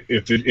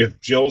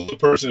if Jill's the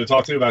person to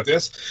talk to about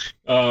this,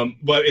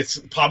 but it's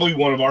probably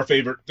one of our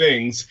favorite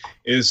things,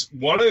 is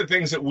one of the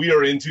things that we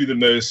are into the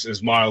most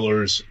as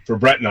modelers for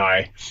Brett and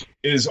I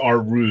is our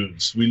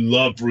roofs. We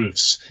love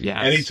roofs.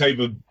 Yes. Any type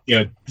of,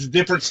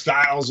 different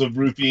styles of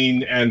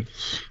roofing. And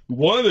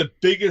one of the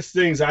biggest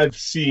things I've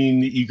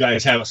seen that you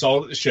guys have, I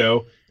saw at the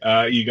show,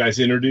 you guys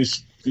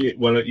introduced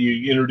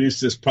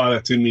this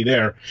product to me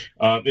there,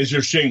 is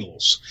your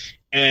shingles.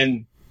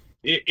 And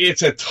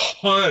it's a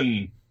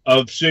ton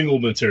of shingle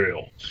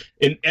material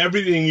and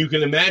everything you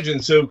can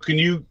imagine. So can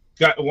you,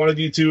 got one of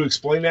you to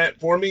explain that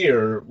for me?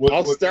 Or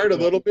I'll start a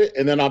little bit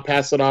and then I'll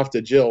pass it off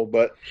to Jill.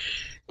 But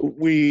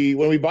when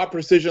we bought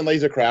Precision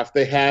Lasercraft,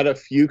 they had a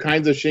few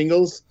kinds of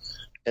shingles.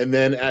 And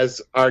then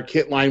as our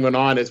kit line went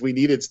on, as we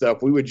needed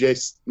stuff, we would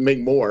just make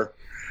more.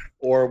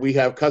 Or we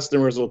have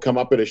customers will come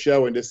up at a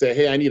show and just say,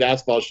 hey, I need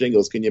asphalt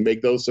shingles. Can you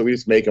make those? So we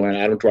just make them and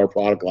add them to our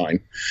product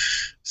line.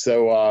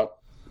 So,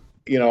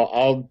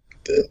 I'll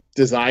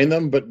design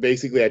them, but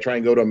basically I try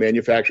and go to a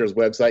manufacturer's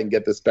website and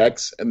get the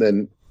specs and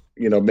then,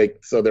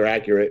 make so they're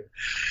accurate.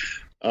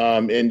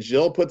 And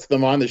Jill puts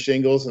them on the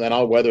shingles and then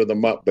I'll weather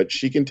them up. But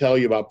she can tell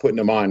you about putting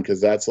them on because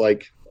that's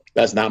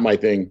not my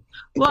thing.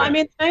 Well, I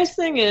mean, the nice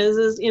thing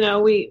is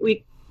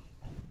we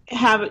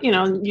have,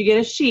 you get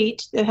a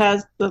sheet that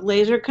has the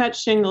laser cut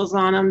shingles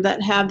on them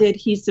that have the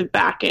adhesive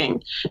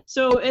backing.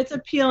 So it's a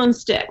peel and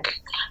stick.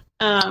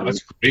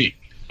 That's great.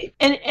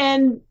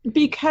 And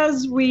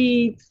because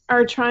we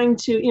are trying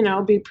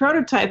to, be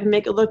prototype and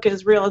make it look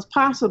as real as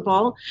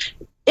possible,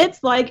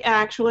 it's like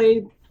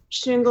actually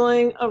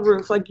shingling a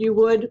roof like you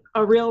would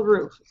a real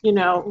roof,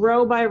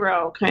 row by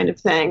row kind of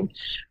thing,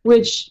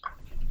 which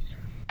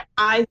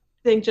I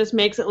think just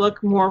makes it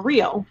look more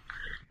real.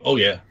 Oh,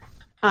 yeah.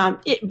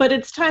 But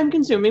it's time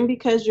consuming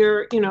because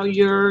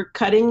you're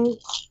cutting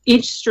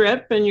each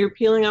strip and you're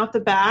peeling off the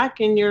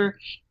back and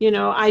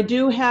I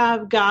do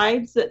have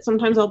guides that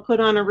sometimes I'll put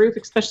on a roof,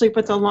 especially if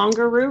it's a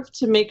longer roof,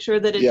 to make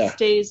sure that it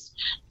stays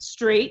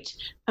straight.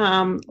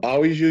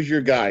 Always use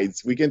your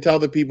guides. We can tell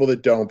the people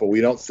that don't, but we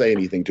don't say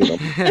anything to them.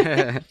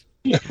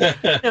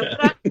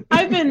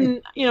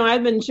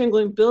 I've been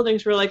shingling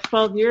buildings for like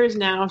 12 years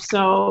now,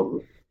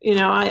 so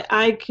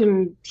I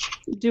can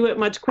do it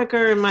much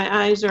quicker, and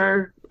my eyes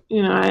are.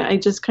 I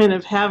just kind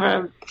of have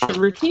a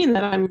routine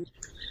that I'm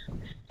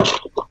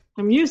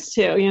used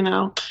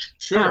to,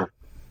 Sure.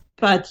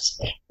 But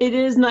it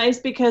is nice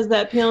because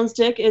that peel and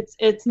stick,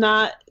 it's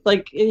not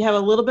like you have a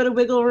little bit of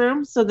wiggle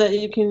room so that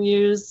you can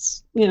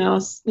use,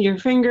 your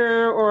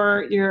finger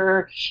or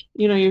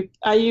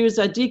I use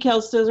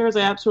decal scissors.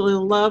 I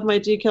absolutely love my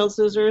decal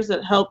scissors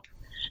that help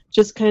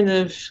just kind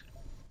of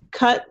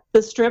cut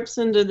the strips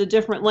into the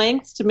different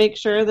lengths to make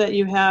sure that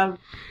you have,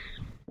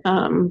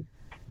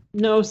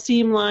 no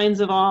seam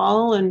lines at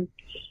all, and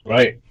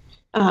right.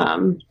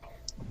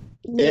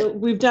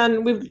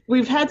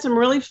 We've had some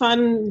really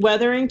fun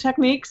weathering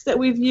techniques that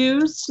we've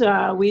used.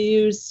 We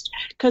used,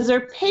 because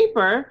they're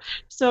paper,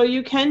 so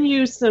you can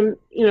use some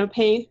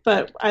paint,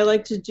 but I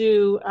like to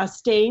do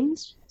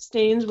stains.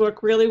 Stains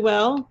work really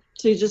well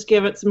to just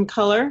give it some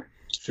color.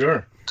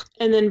 Sure.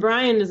 And then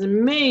Brian is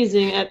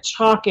amazing at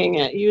chalking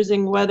it,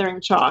 using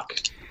weathering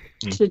chalk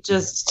to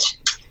just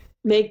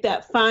make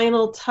that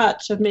final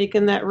touch of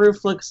making that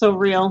roof look so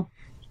real.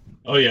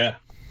 Oh yeah,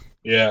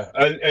 yeah.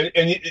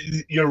 And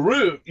your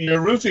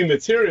roofing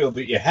material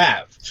that you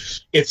have,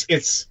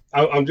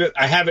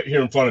 I have it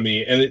here in front of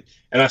me, and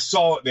I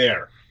saw it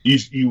there.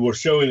 You were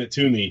showing it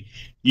to me.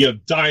 You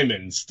have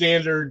diamond,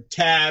 standard,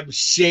 tab,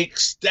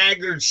 shakes,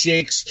 staggered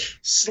shakes,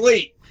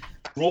 slate,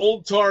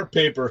 rolled tar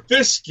paper,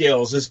 fish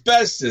scales,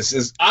 asbestos,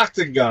 as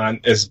octagon,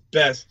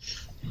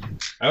 asbestos.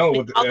 I don't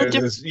know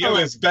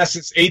what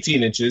asbestos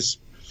 18 inches.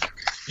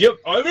 Yep,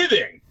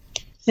 everything.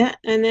 Yeah,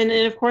 and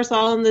of course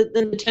all in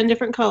the 10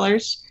 different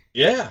colors.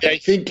 Yeah. I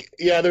think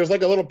there's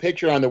like a little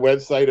picture on the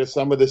website of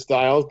some of the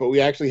styles, but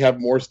we actually have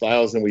more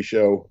styles than we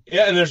show.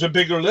 Yeah, and there's a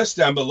bigger list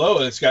down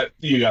below.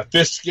 You got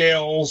fish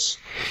scales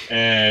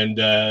and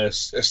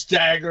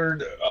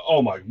staggered.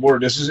 Oh my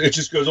word! It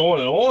just goes on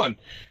and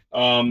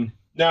on.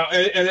 Now,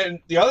 and then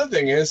the other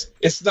thing is,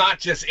 it's not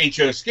just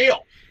HO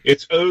scale.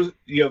 It's O.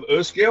 You have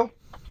O scale.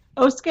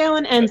 O scale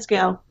and N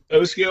scale.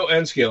 O scale,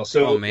 N scale.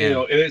 So and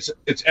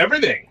it's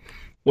everything,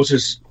 which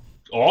is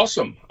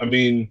awesome. I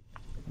mean,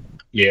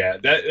 yeah,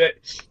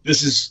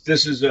 this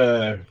is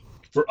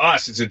for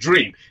us, it's a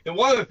dream. And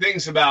one of the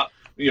things about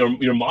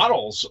your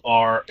models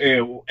are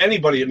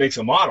anybody that makes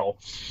a model,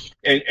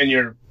 and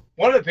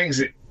one of the things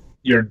that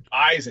your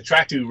eyes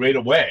attract to right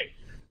away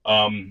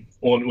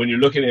when you're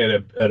looking at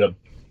a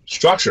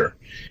structure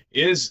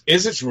is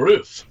its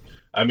roof.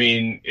 I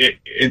mean,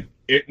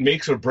 it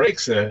makes or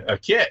breaks a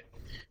kit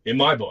in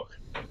my book.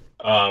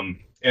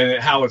 And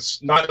how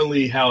it's not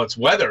only how it's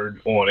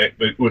weathered on it,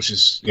 but which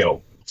is,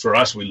 for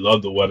us, we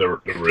love the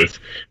weather the roof,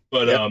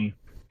 but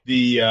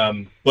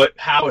but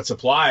how it's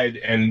applied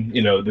and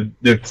the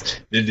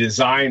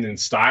design and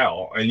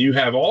style, and you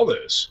have all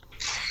those.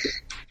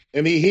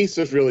 And the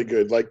adhesive's really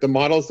good. Like the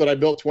models that I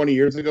built 20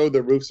 years ago,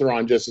 the roofs are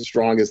on just as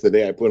strong as the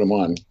day I put them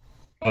on.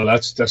 Oh,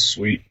 that's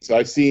sweet. So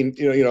I've seen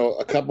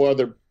a couple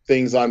other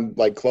things on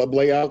like club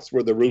layouts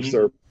where the roofs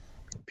are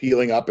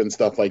peeling up and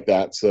stuff like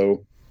that.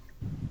 So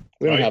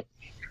we don't have.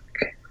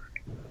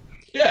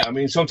 Yeah, I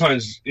mean,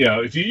 sometimes,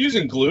 if you're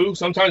using glue,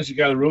 sometimes you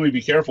got to really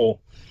be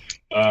careful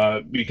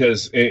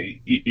because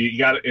you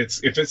got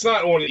if it's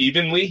not on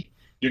evenly,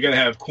 you're going to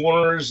have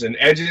corners and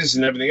edges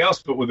and everything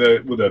else. But with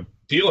a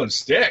peel and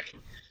stick,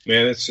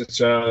 man,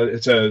 it's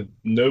a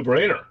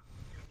no-brainer.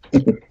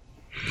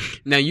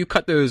 Now you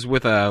cut those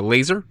with a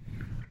laser?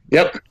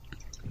 Yep.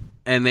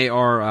 And they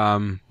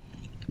they're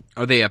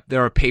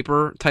a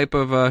paper type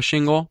of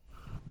shingle?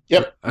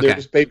 Yep. Okay. They're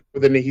just paper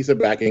with an adhesive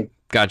backing.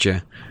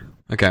 Gotcha.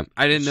 Okay.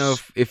 I didn't know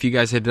if you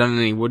guys had done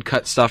any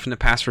woodcut stuff in the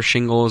past for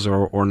shingles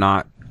or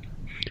not.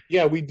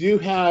 Yeah, we do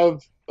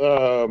have.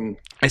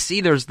 I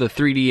see there's the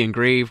 3D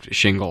engraved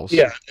shingles.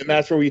 Yeah, and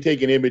that's where we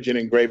take an image and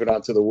engrave it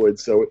onto the wood,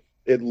 so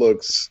it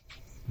looks.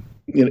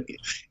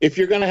 If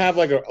you're going to have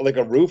like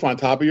a roof on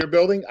top of your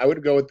building, I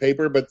would go with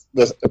paper. But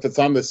if it's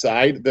on the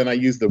side, then I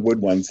use the wood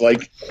ones.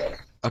 Like,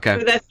 okay,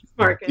 For that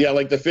market. yeah,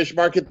 like the fish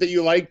market that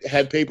you liked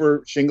had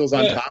paper shingles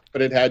on top,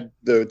 but it had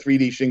the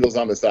 3D shingles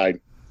on the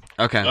side.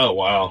 okay. Oh,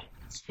 wow.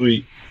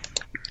 Sweet.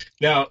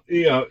 Now,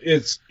 you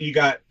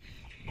got,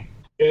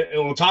 and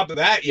on top of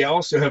that, you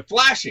also have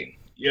flashing.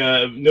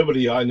 Yeah,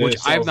 nobody I know Which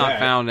I've not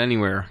found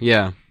anywhere.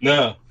 Yeah.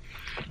 No.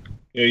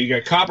 Yeah, you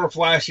got copper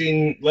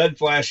flashing, lead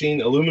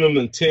flashing, aluminum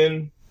and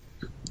tin.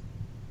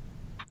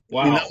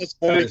 Wow. I mean, that was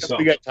only because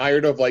we got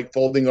tired of like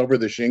folding over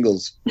the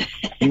shingles.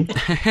 But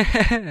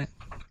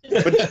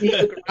then you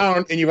look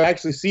around and you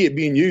actually see it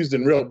being used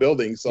in real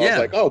buildings. So I was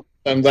like, oh,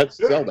 then let's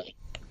sell that.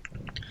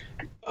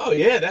 Oh,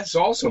 yeah, that's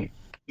awesome.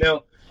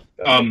 Now,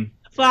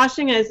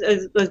 Flashing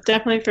is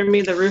definitely for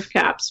me the roof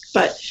caps.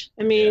 But,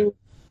 I mean,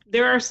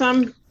 there are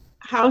some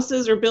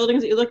houses or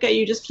buildings that you look at,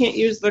 you just can't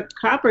use the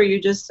copper.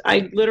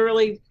 I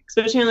literally,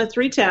 especially on the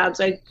 3 tabs,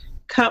 I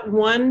cut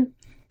one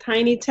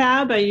tiny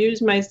tab. I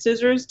use my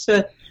scissors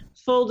to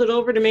fold it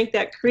over to make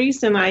that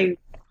crease, and I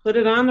put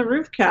it on the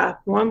roof cap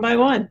one by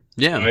one.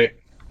 Yeah. right.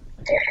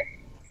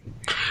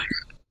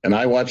 And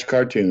I watch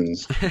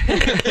cartoons.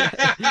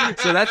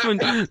 So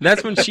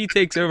that's when she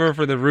takes over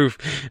for the roof.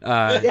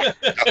 I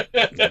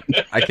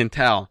can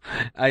tell.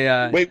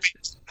 Wait,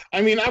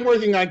 I mean, I'm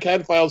working on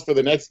CAD files for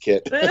the next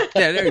kit.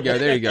 Yeah,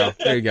 there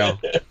you go.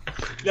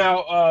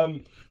 Now,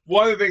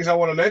 one of the things I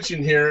want to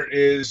mention here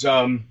is,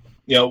 we're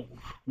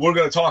going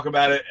to talk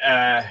about it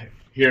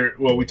here.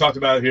 Well, we talked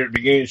about it here at the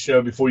beginning of the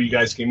show before you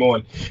guys came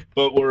on,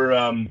 but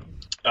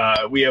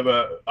we have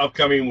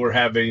we're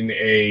having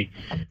a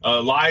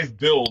live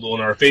build on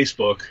our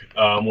Facebook.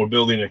 We're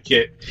building a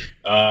kit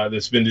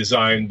that's been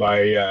designed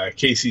by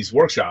Casey's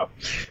Workshop,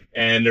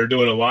 and we're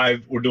doing a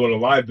live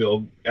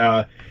build.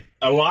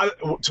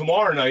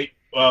 Tomorrow night,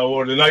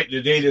 or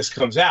the day this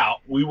comes out,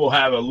 we will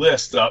have a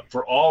list up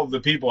for all of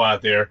the people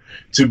out there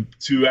to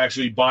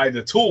actually buy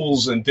the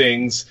tools and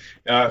things,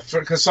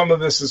 because some of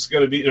this is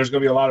there's going to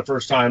be a lot of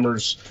first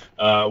timers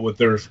with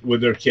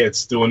their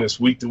kits doing this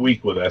week to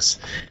week with us,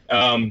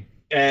 and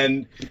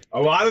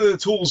a lot of the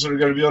tools that are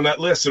going to be on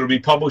that list that will be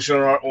published on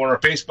our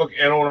Facebook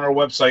and on our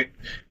website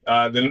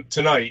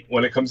tonight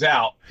when it comes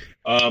out,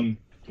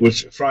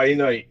 which Friday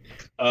night,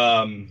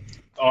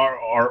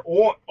 are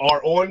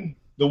on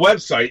the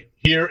website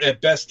here at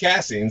Best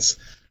Castings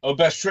of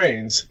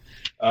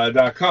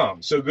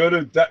besttrains.com. So go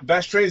to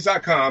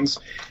besttrains.com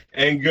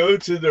and go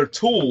to their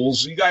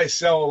tools. You guys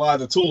sell a lot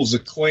of the tools, the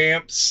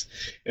clamps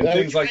and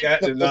things like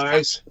that, the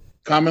knives.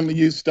 Commonly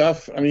used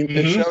stuff. I mean,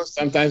 it shows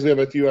sometimes we have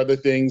a few other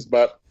things,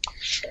 but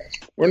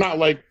we're not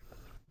like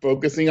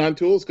focusing on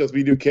tools because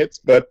we do kits.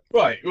 But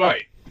Right.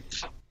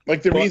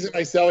 Like the reason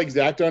I sell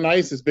X-Acto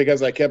knives is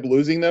because I kept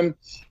losing them.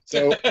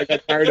 So I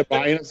got tired of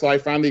buying them. So I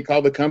finally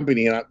called the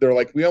company, and they're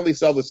like, "We only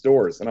sell the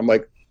stores." And I'm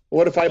like, well,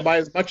 "What if I buy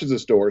as much as a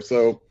store?"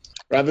 So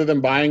rather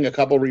than buying a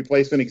couple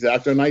replacement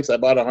X-Acto knives, I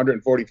bought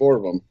 144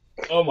 of them.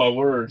 Oh my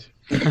word!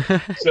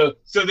 So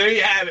there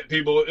you have it,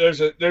 people. There's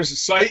a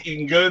site you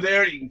can go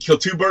there. You can kill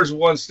 2 birds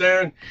with 1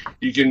 stone.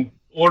 You can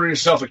order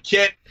yourself a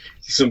kit,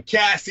 some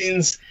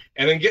castings,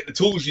 and then get the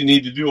tools you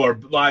need to do our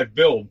live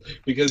build,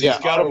 because it's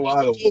got a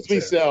lot of tools we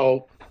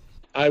sell.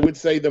 I would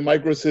say the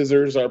micro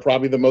scissors are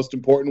probably the most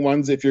important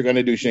ones if you're going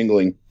to do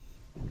shingling.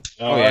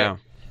 Oh, yeah.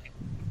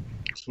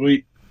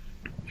 Sweet.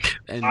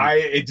 And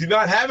I do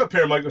not have a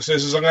pair of micro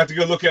scissors. I'm going to have to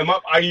go look them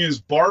up. I use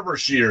barber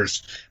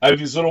shears. I have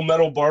these little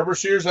metal barber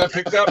shears I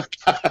picked up,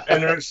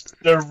 and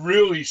they're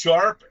really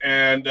sharp,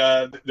 and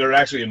they're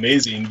actually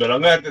amazing. But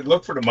I'm going to have to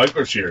look for the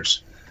micro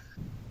shears.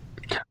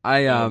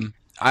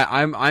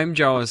 I'm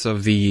jealous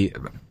of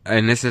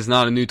and this is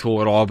not a new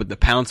tool at all, but the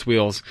pounce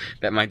wheels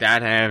that my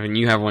dad have and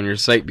you have on your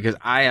site, because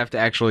I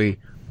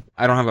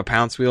don't have a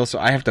pounce wheel, so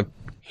I have to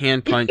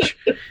hand punch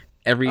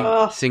every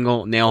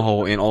single nail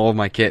hole in all of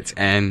my kits,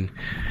 and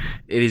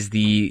it is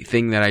the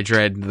thing that I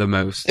dread the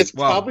most. It's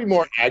probably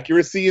more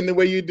accuracy in the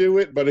way you do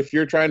it, but if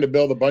you're trying to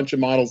build a bunch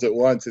of models at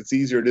once, it's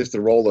easier just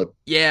to roll it.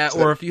 Yeah,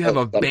 or if you have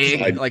a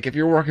big, like if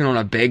you're working on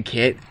a big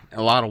kit,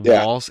 a lot of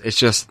walls, it's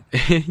just,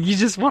 you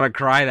just want to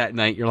cry that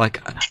night. You're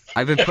like,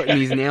 I've been putting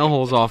these nail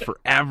holes off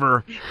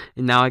forever,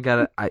 and now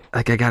I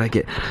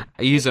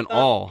use an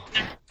awl,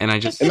 and I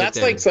just. And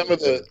that's like some of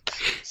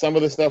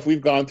the stuff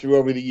we've gone through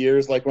over the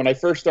years. Like when I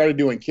first started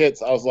doing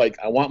kits, I was like,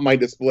 I want my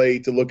display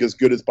to look as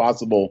good as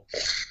possible,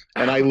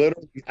 and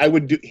I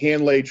would do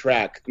hand lay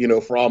track,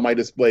 for all my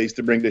displays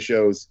to bring to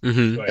shows.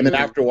 Mm-hmm. Right. And then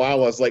after a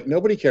while, I was like,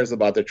 nobody cares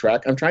about the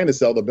track. I'm trying to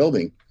sell the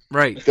building.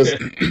 Right. Because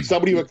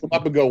somebody would come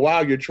up and go,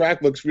 "Wow, your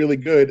track looks really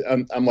good."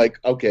 I'm like,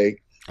 okay.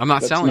 I'm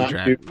not selling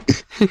track.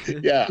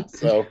 Yeah,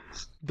 so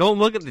don't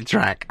look at the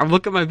track. I'm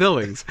looking at my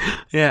buildings.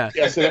 Yeah.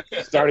 Yeah, so then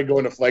I started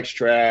going to flex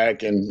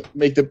track and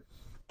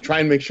try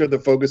and make sure the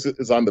focus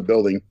is on the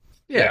building.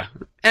 Yeah.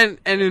 And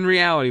in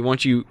reality,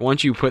 once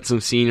you put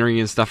some scenery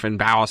and stuff and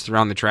ballast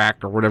around the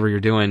track or whatever you're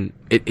doing,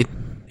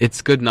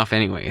 it's good enough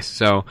anyways.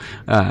 So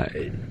unless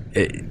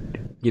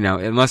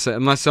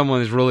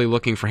someone is really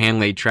looking for hand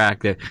laid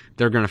track, that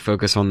they're going to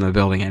focus on the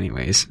building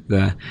anyways.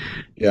 The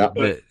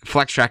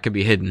flex track could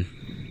be hidden.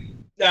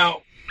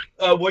 Now,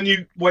 when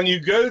you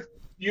go,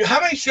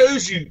 how many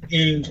shows do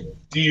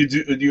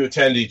you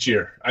attend each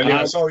year? I mean,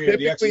 I saw you at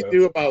the typically Expo.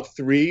 do about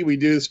 3. We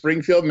do the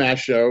Springfield Mass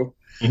Show.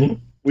 Mm-hmm.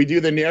 We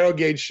do the Narrow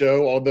Gauge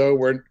Show, although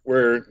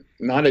we're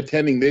not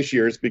attending this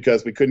year's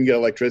because we couldn't get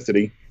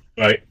electricity.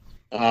 Right.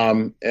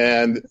 And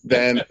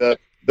then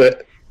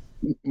the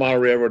Model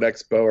Railroad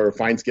Expo or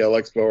Fine Scale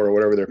Expo or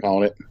whatever they're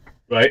calling it.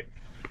 Right.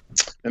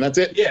 And that's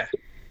it. Yeah.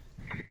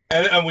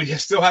 And we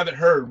still haven't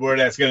heard where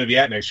that's going to be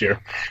at next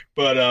year,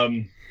 but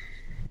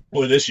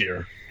or this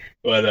year.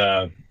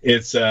 But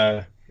it's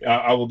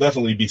I will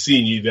definitely be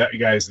seeing you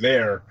guys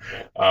there.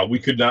 We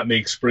could not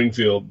make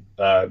Springfield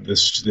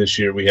this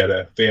year. We had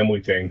a family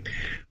thing.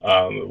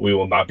 We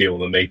will not be able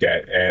to make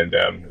that, and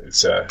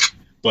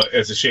but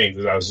it's a shame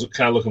because I was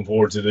kind of looking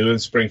forward to doing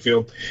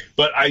Springfield.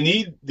 But I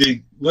need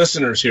the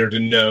listeners here to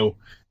know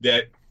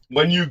that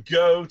when you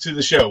go to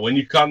the show, when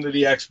you come to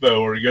the expo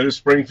or you go to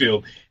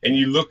Springfield and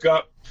you look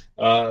up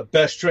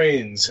Best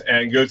Trains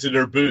and go to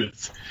their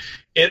booth,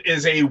 it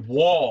is a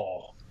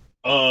wall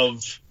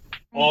of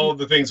all of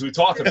the things we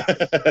talked about.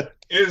 It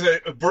is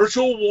a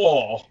virtual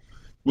wall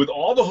with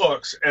all the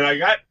hooks, and I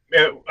got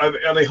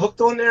are they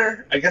hooked on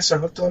there? I guess they're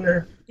hooked on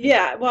there.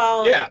 Yeah,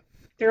 well, Yeah.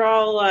 they're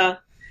all.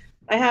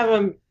 I have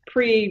them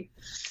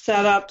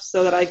pre-set up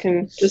so that I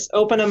can just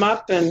open them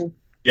up and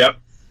Yep.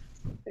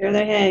 there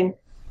they hang.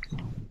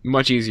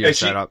 Much easier And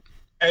setup.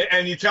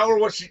 And you tell her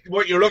what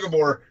you're looking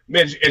for,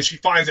 man, and she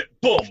finds it,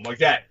 boom, like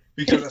that.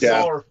 Because I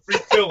saw her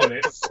refilling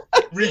it.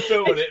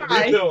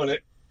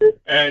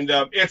 And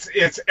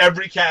it's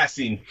every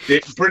casting.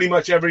 Pretty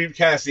much every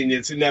casting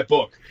that's in that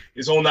book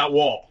is on that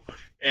wall.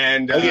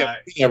 And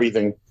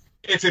Everything.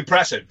 it's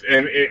impressive.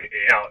 And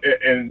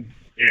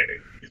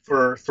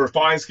for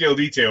fine scale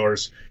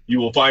detailers, you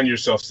will find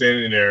yourself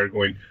standing there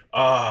going,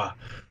 I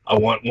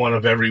want one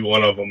of every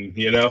one of them,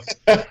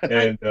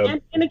 And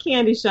In a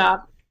candy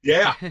shop.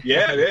 yeah,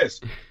 it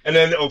is. And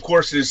then, of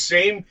course,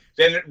 then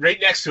right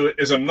next to it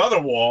is another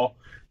wall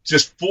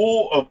just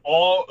full of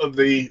all of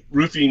the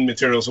roofing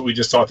materials that we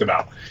just talked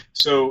about.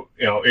 So,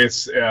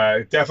 it's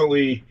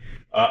definitely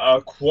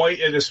quite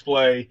a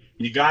display.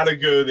 You got to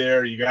go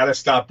there. You got to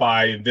stop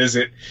by and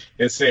visit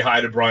and say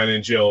hi to Brian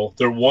and Jill.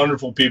 They're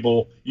wonderful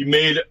people.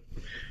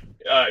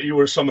 You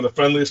were some of the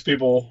friendliest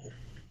people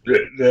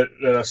that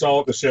I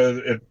saw at the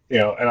show,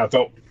 and I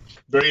felt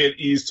very at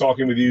ease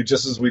talking with you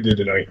just as we did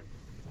tonight.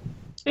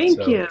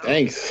 Thank you.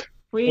 Thanks.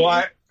 We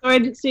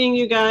enjoyed seeing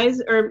you guys,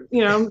 or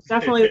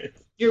definitely.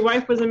 Your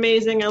wife was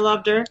amazing. I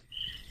loved her.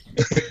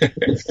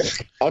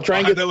 I'll try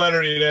and get the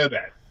letter. You know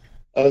that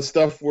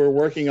stuff we're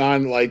working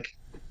on. Like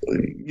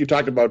you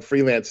talked about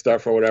freelance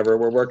stuff or whatever.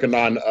 We're working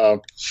on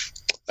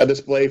a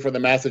display for the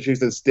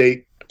Massachusetts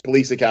State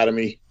Police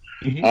Academy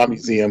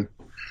Museum.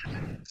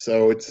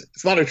 So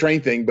it's not a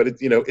train thing, but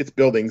it's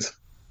buildings.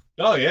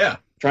 Oh yeah.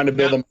 Trying to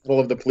build a model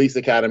of the police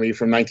academy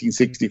from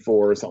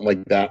 1964 or something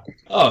like that.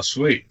 Oh,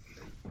 sweet.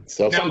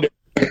 So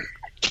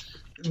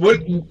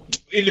what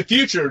in the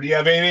future? Do you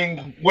have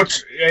anything?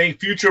 Any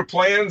future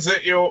plans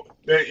that you're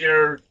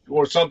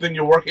or something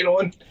you're working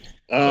on?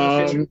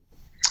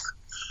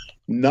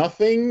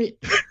 Nothing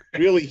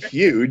really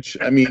huge.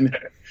 I mean,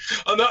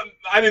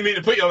 I didn't mean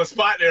to put you on the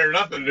spot there or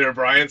nothing there,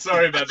 Brian.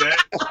 Sorry about that.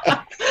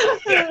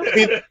 I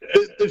mean,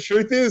 the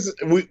truth is,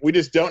 we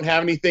just don't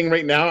have anything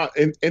right now.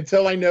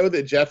 Until I know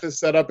that Jeff is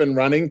set up and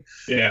running,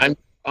 I'm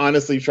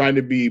honestly trying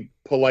to be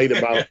polite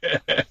about,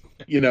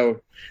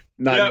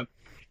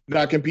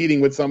 not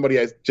competing with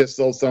somebody I just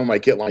sold some of my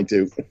kit line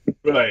to.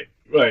 Right.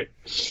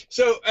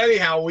 So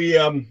anyhow, we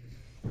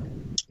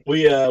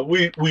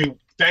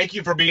thank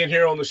you for being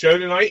here on the show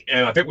tonight,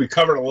 and I think we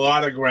covered a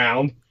lot of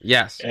ground.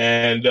 Yes.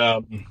 And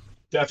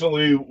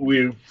definitely,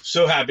 we're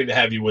so happy to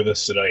have you with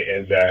us tonight.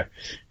 And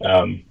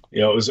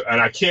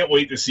and I can't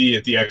wait to see you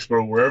at the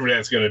expo, wherever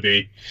that's going to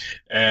be.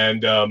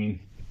 And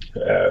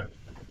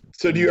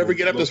so, do you ever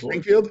get up to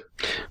Springfield?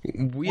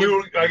 We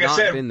were, like I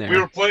said, we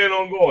were planning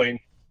on going.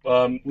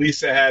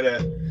 Lisa had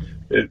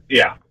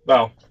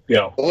Well,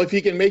 if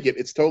you can make it,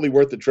 it's totally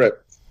worth the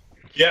trip.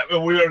 Yeah,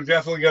 but we are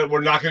definitely gonna.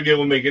 We're not going to be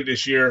able to make it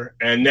this year,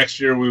 and next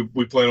year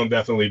we plan on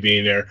definitely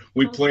being there.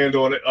 We planned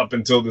on it up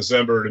until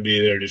December to be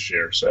there this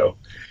year. So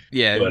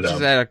yeah,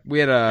 but, we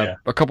had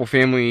a couple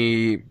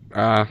family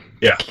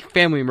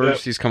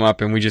emergencies come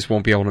up, and we just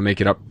won't be able to make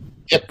it up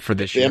for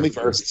this year. Family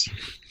first.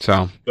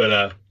 So,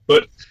 but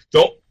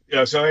don't.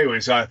 So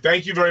anyways,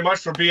 thank you very much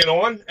for being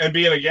on and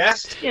being a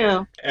guest.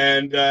 Yeah.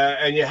 And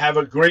you have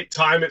a great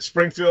time at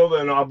Springfield,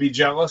 and I'll be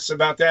jealous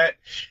about that.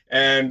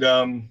 And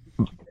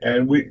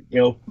we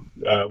look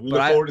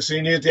forward to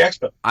seeing you at the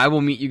expo. I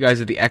will meet you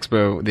guys at the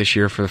expo this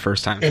year for the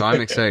first time, so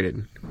I'm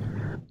excited.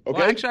 Okay.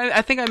 Well, actually,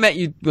 I think I met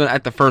you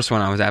at the first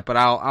one I was at, but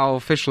I'll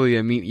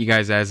officially meet you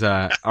guys as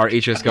our HO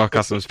Scale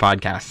Customs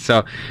podcast.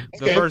 So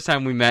the first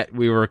time we met,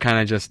 we were kind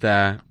of just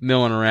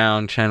milling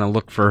around, trying to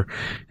look for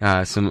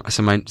some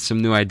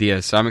new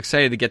ideas. So I'm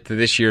excited to get to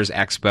this year's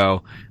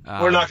expo.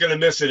 We're not going to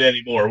miss it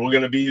anymore. We're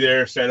going to be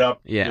there, set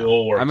up. Yeah, the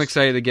whole works. I'm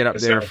excited to get up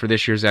there for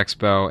this year's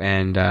expo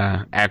and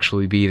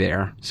actually be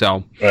there.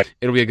 So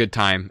it'll be a good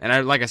time.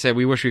 And like I said,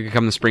 we wish we could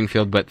come to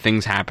Springfield, but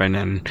things happen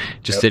and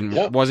just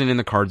wasn't in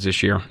the cards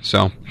this year.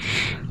 So.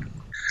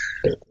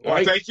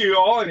 Well, thank you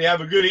all, and you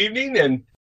have a good evening, and